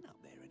fit in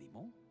up there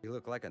anymore. You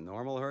look like a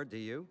normal herd to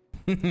you?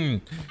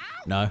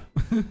 No.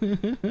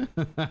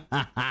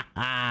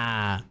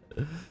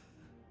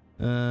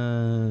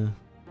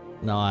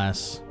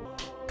 Nice.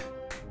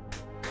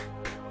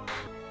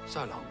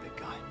 So long, big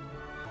guy.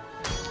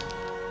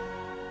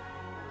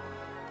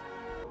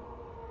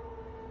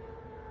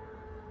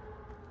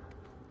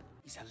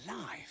 He's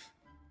alive.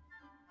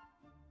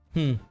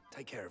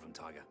 Take care of him,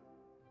 Tiger.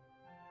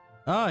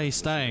 Oh, he's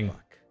staying.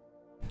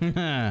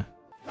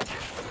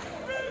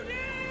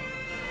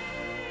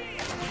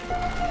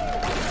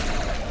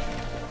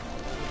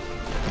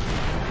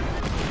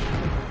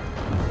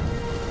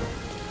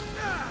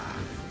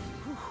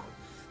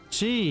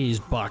 Jeez,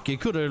 Buck, you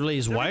could have at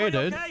least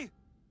waited. Okay?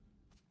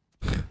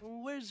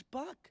 Where's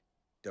Buck?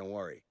 Don't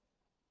worry.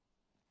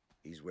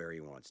 He's where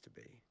he wants to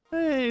be.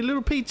 Hey,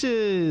 little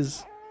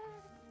peaches.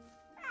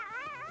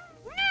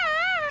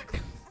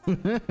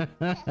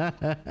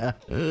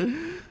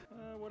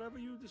 Whatever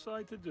you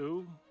decide to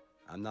do.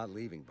 I'm not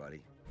leaving, buddy.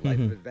 Life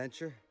of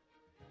adventure,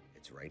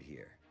 it's right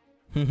here.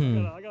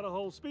 I got a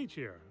whole speech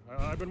here.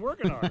 I've been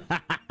working on it.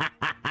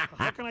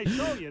 How can I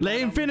show you? Let that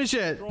him I'm finish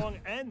it. Strong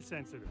and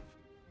sensitive.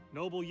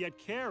 Noble yet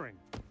caring.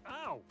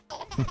 Ow!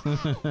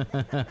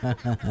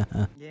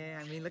 Yeah,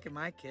 I mean, look at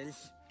my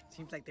kids.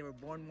 Seems like they were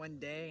born one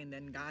day and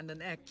then gone the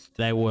next.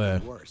 They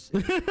were. Worse.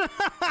 Yeah,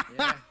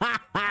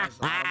 that was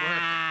a lot of work.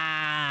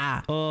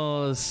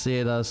 Oh,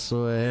 Sid, I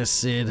swear,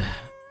 Sid.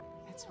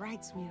 That's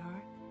right,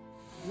 sweetheart.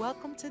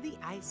 Welcome to the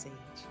Ice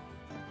Age.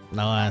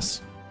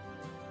 Nice.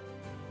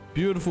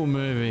 Beautiful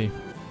movie.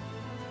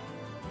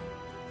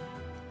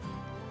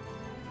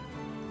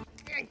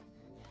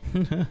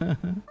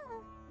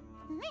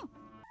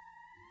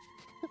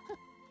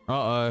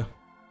 Uh-oh.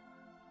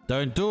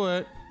 Don't do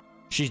it.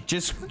 She's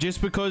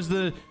just because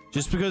the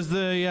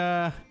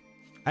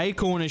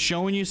acorn is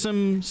showing you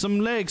some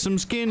legs, some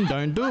skin,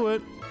 don't do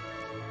it.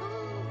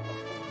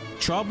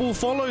 Trouble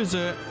follows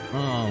it.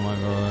 Oh my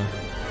god.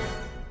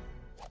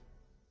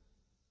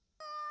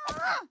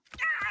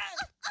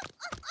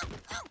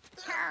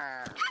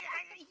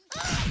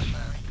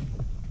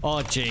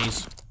 Oh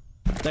jeez.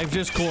 They've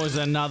just caused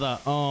another,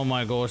 oh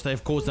my gosh,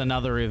 they've caused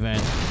another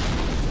event.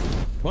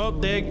 Well,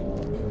 dig.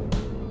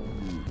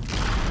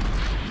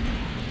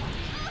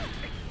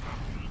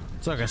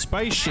 It's like a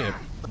spaceship.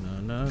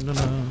 No.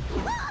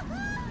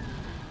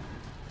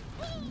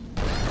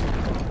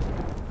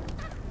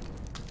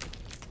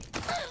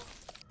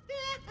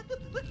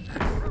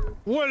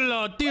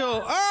 Hola,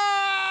 tío.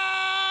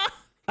 Ah!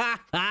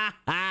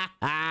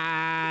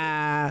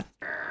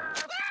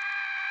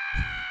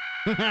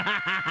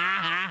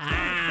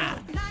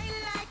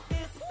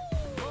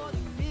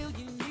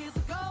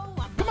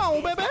 Come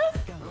on, baby.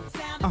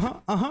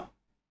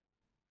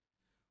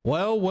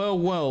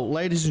 Well,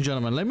 ladies and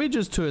gentlemen, let me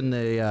just turn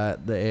the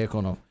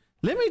aircon off.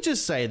 Let me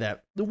just say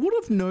that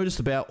what I've noticed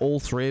about all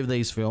three of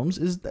these films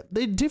is that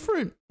they're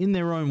different in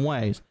their own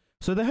ways.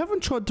 So they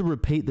haven't tried to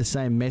repeat the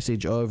same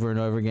message over and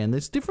over again.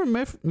 There's different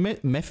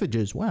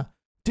messages. Wow,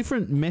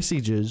 different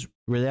messages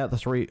throughout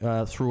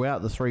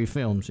the three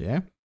films.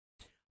 Yeah,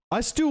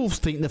 I still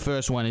think the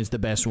first one is the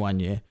best one.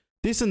 Yeah,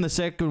 this and the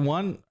second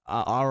one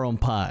are on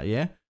par.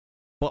 Yeah,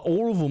 but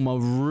all of them are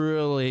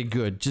really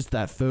good. Just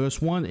that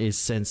first one is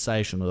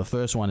sensational. The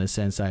first one is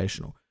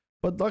sensational.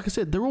 But like I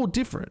said, they're all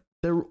different.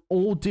 They're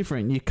all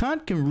different. You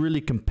can't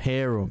really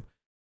compare them.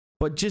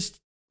 But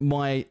just the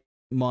way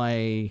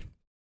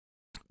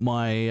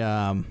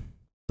my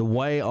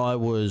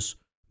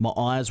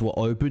eyes were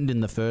opened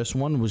in the first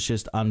one was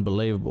just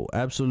unbelievable.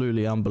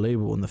 Absolutely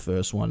unbelievable in the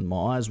first one.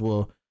 My eyes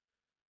were,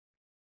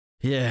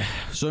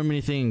 so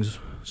many things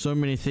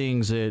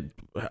that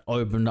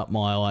opened up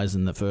my eyes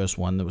in the first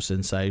one that was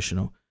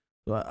sensational.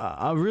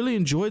 I really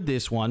enjoyed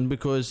this one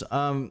because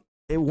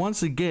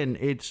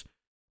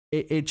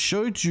it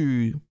showed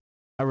you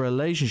a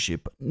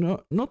relationship,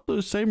 not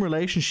the same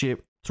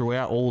relationship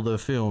throughout all the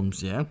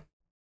films, yeah,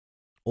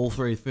 all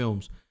three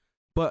films,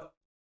 but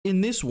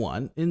in this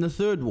one, in the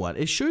third one,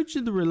 it showed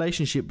you the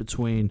relationship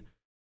between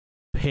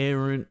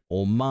parent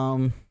or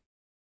mum,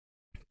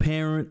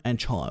 parent and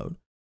child.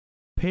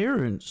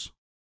 Parents,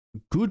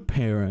 good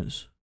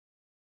parents,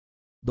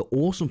 the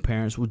awesome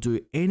parents will do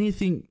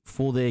anything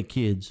for their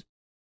kids,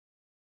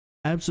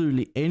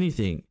 absolutely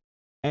anything.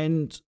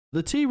 And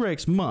the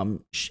T-Rex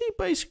mum, she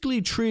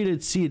basically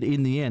treated Sid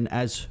in the end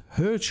as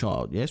her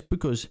child, yes,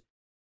 because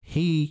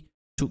he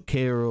took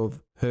care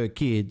of her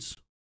kids.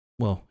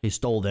 Well, he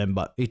stole them,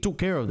 but he took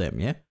care of them,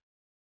 yeah,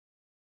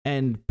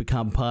 and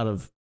become part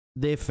of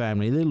their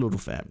family, their little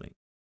family.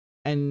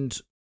 And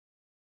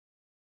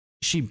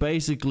she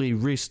basically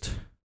risked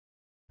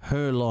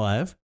her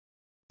life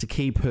to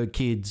keep her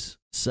kids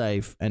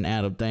safe and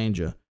out of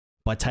danger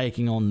by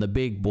taking on the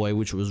big boy,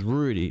 which was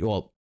Rudy.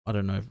 Well, I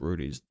don't know if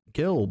Rudy's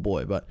girl or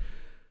boy, but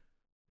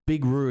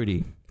Big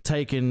Rudy,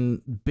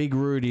 taking Big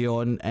Rudy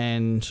on,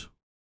 and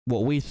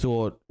what we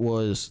thought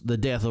was the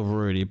death of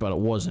Rudy, but it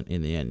wasn't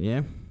in the end,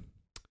 yeah.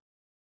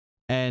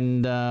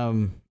 And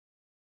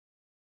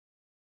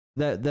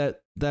that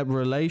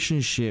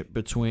relationship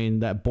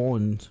between, that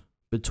bond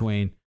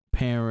between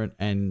parent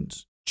and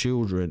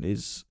children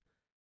is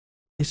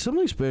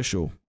something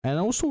special. And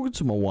I was talking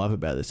to my wife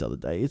about this the other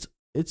day.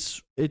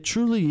 It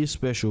truly is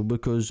special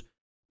because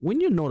when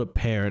you're not a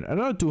parent,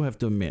 and I do have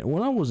to admit,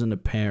 when I wasn't a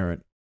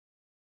parent,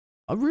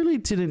 I really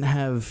didn't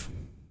have.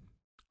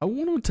 I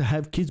wanted to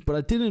have kids, but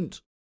I didn't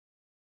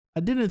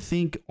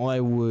think I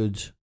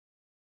would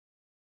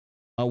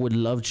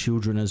love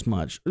children as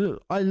much.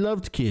 I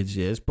loved kids,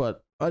 yes,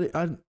 but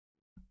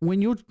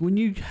when you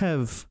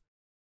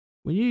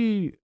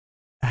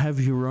have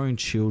your own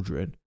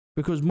children,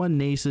 because my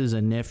nieces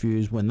and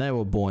nephews, when they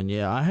were born,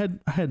 yeah, I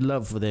had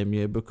love for them,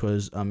 yeah,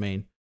 because I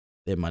mean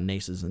they're my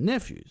nieces and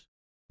nephews.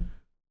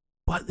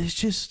 But it's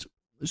just,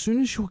 as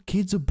soon as your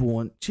kids are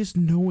born, just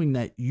knowing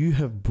that you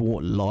have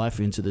brought life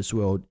into this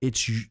world,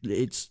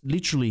 it's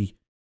literally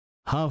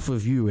half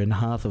of you and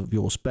half of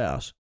your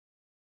spouse.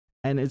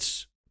 And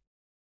it's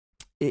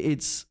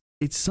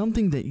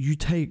something that you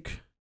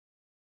take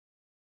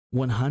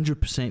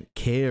 100%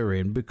 care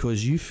in,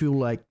 because you feel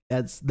like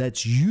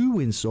that's you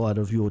inside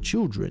of your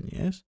children,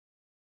 yes?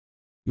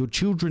 Your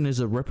children is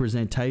a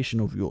representation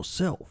of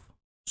yourself.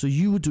 So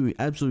you would do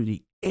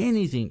absolutely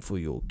anything for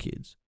your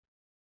kids.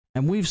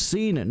 And we've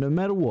seen it no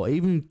matter what.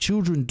 Even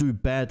children do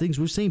bad things.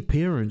 We've seen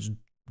parents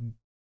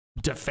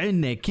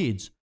defend their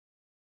kids.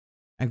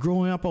 And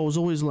growing up, I was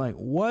always like,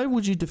 why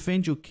would you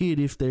defend your kid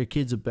if their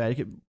kids are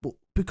bad?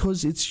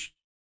 Because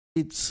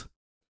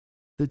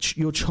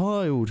your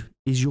child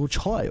is your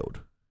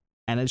child.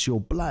 And it's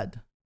your blood.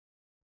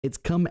 It's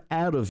come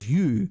out of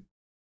you.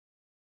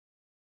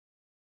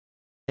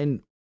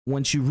 And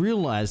once you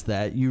realize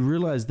that, you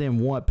realize then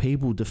why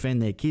people defend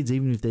their kids,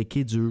 even if their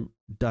kids have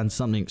done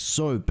something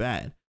so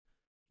bad.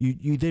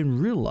 You then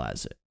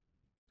realize it.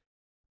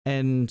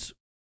 And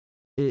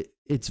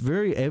it's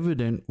very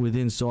evident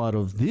within inside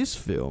of this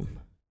film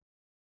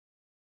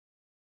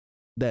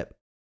that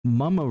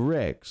Mama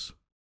Rex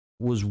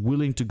was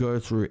willing to go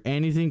through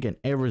anything and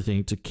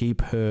everything to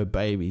keep her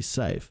baby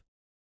safe.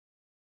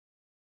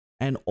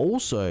 And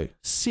also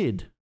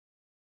Sid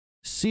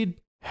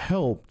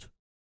helped,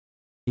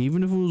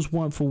 even if it was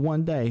for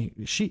one day,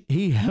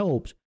 he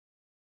helped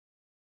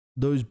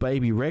those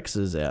baby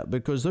Rexes out,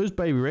 because those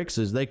baby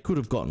Rexes, they could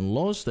have gotten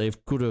lost. They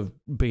could have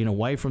been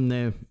away from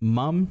their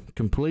mum,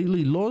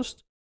 completely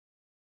lost.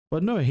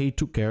 But no, he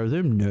took care of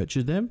them,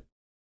 nurtured them.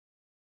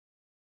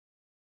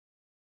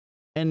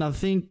 And I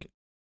think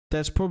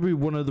that's probably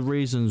one of the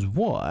reasons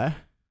why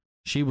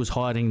she was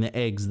hiding the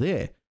eggs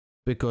there,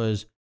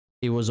 because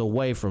it was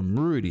away from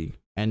Rudy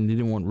and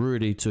didn't want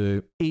Rudy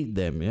to eat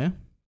them, yeah?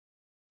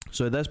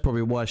 So that's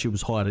probably why she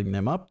was hiding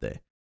them up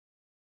there.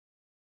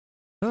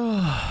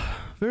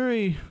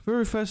 Very,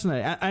 very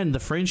fascinating. And the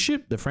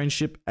friendship with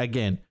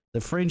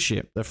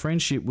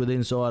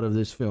inside of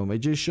this film, it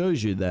just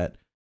shows you that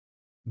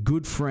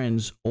good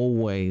friends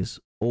always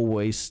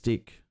always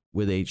stick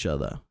with each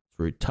other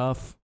through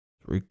tough,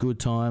 through good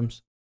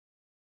times.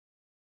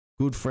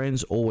 Good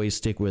friends always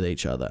stick with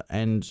each other,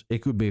 and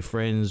it could be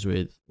friends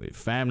with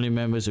family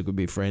members, it could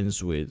be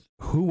friends with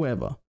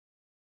whoever,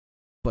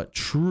 but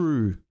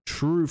true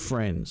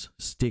friends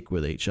stick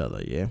with each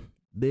other. Yeah,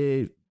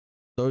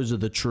 those are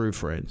the true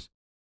friends,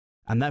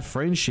 and that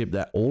friendship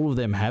that all of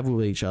them have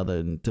with each other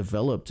and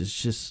developed is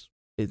just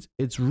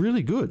it's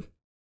really good,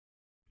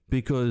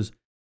 because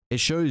it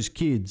shows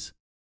kids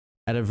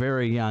at a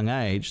very young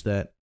age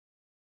that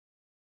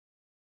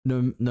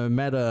no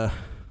matter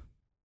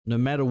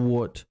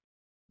what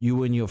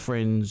you and your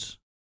friends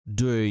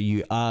do,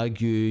 you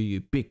argue,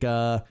 you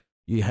bicker,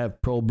 you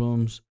have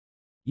problems,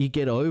 you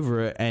get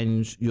over it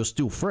and you're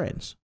still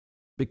friends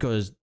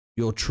because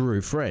you're true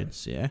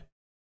friends, yeah?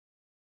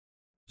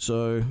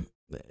 So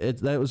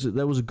that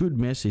was a good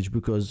message,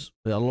 because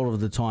a lot of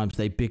the times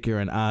they bicker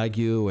and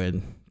argue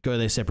and go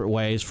their separate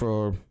ways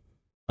for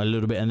a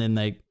little bit, and then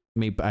they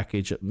meet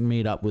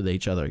up with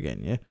each other again,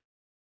 yeah?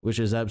 Which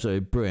is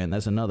absolutely brilliant.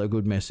 That's another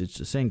good message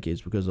to send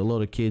kids, because a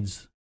lot of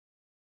kids,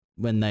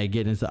 when they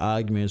get into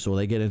arguments or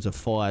they get into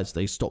fights,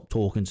 they stop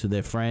talking to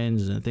their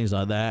friends and things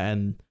like that,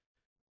 and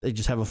they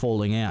just have a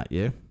falling out,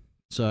 yeah?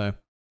 So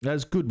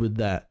that's good with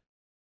that.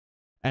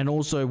 And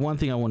also, one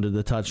thing I wanted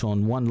to touch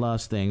on, one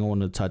last thing I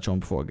wanted to touch on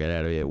before I get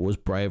out of here, was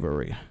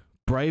bravery.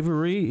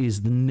 Bravery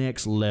is the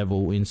next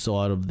level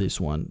inside of this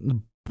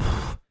one.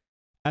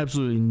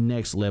 Absolutely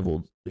next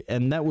level.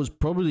 And that was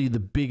probably the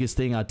biggest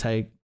thing I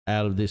take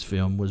out of this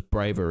film, was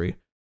bravery.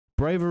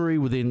 Bravery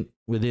within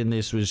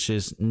this was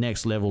just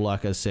next level,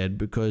 like I said,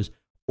 because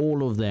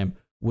all of them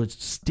were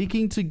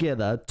sticking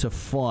together to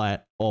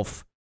fight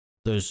off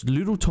those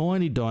little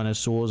tiny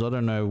dinosaurs. I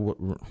don't know what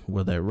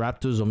were they,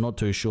 raptors? I'm not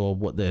too sure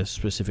what their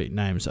specific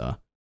names are.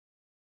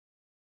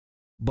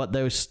 But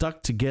they were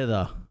stuck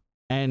together,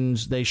 and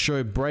they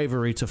showed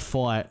bravery to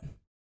fight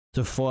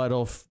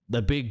off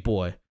the big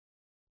boy,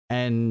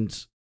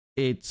 and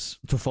it's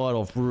to fight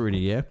off Rudy,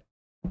 yeah?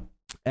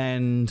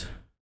 And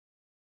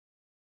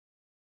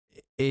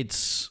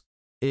it's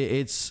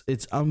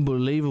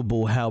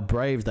unbelievable how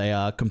brave they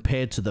are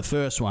compared to the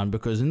first one,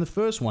 because in the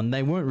first one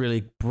they weren't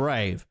really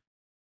brave.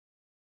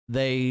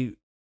 They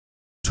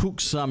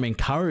took some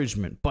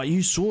encouragement, but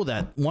you saw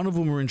that one of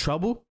them were in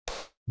trouble.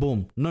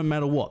 Boom! No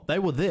matter what, they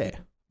were there.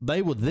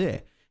 They were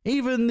there.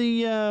 Even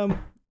the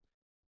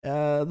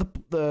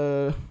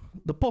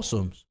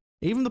possums.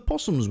 Even the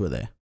possums were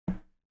there,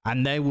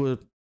 and they were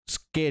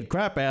scared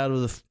crap out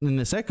of in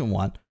the second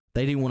one.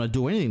 They didn't want to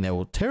do anything. They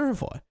were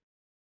terrified.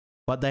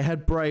 But they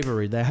had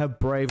bravery. They have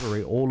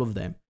bravery, all of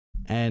them.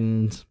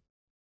 And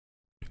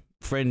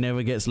friend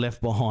never gets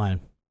left behind.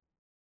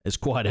 It's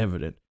quite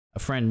evident. A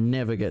friend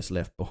never gets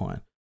left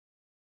behind.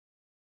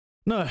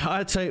 No,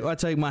 I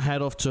take my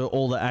hat off to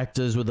all the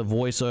actors with the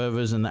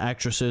voiceovers and the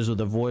actresses with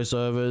the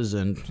voiceovers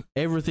and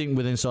everything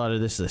with inside of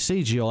this. The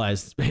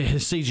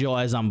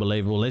CGI is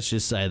unbelievable. Let's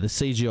just say the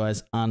CGI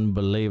is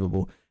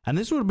unbelievable. And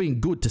this would have been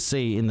good to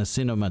see in the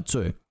cinema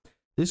too.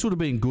 This would have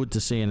been good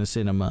to see in the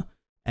cinema.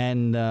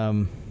 And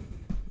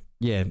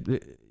yeah,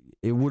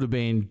 it would have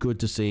been good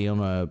to see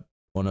on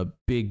a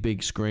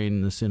big screen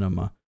in the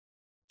cinema,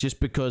 just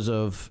because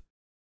of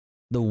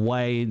the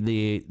way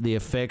the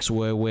effects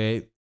were,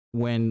 where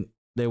when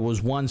there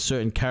was one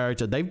certain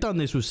character, they've done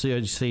this with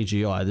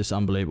CGI, this is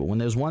unbelievable. When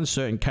there's one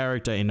certain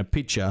character in a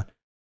picture,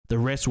 the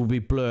rest will be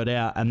blurred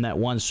out, and that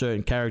one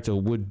certain character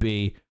would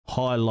be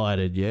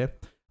highlighted, yeah?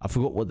 I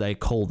forgot what they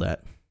call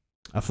that.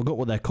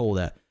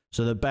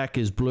 So the back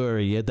is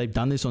blurry, yeah? They've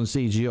done this on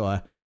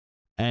CGI,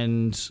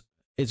 and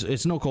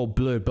it's not called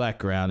blurred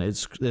background.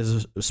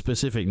 There's a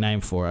specific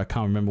name for it. I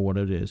can't remember what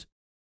it is.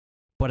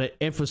 But it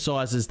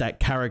emphasizes that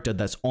character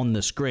that's on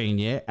the screen,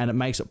 yeah? And it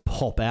makes it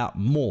pop out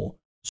more.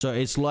 So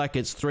it's like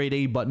it's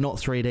 3D, but not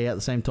 3D at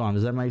the same time.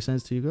 Does that make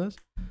sense to you guys?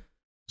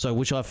 So,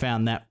 which I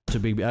found that to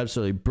be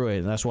absolutely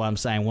brilliant. That's why I'm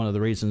saying one of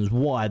the reasons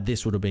why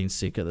this would have been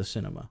sick at the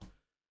cinema.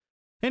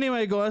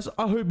 Anyway, guys,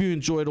 I hope you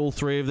enjoyed all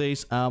three of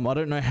these. I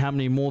don't know how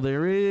many more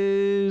there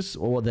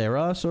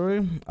are,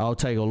 sorry. I'll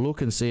take a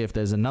look and see if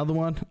there's another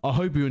one. I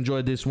hope you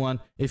enjoyed this one.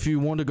 If you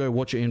want to go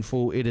watch it in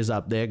full, it is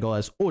up there,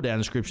 guys, or down in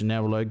the description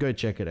down below. Go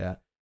check it out.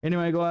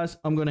 Anyway, guys,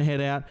 I'm going to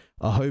head out.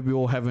 I hope you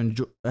all have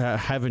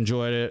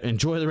enjoyed it.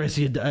 Enjoy the rest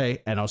of your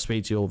day, and I'll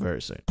speak to you all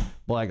very soon.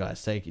 Bye,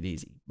 guys. Take it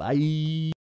easy. Bye.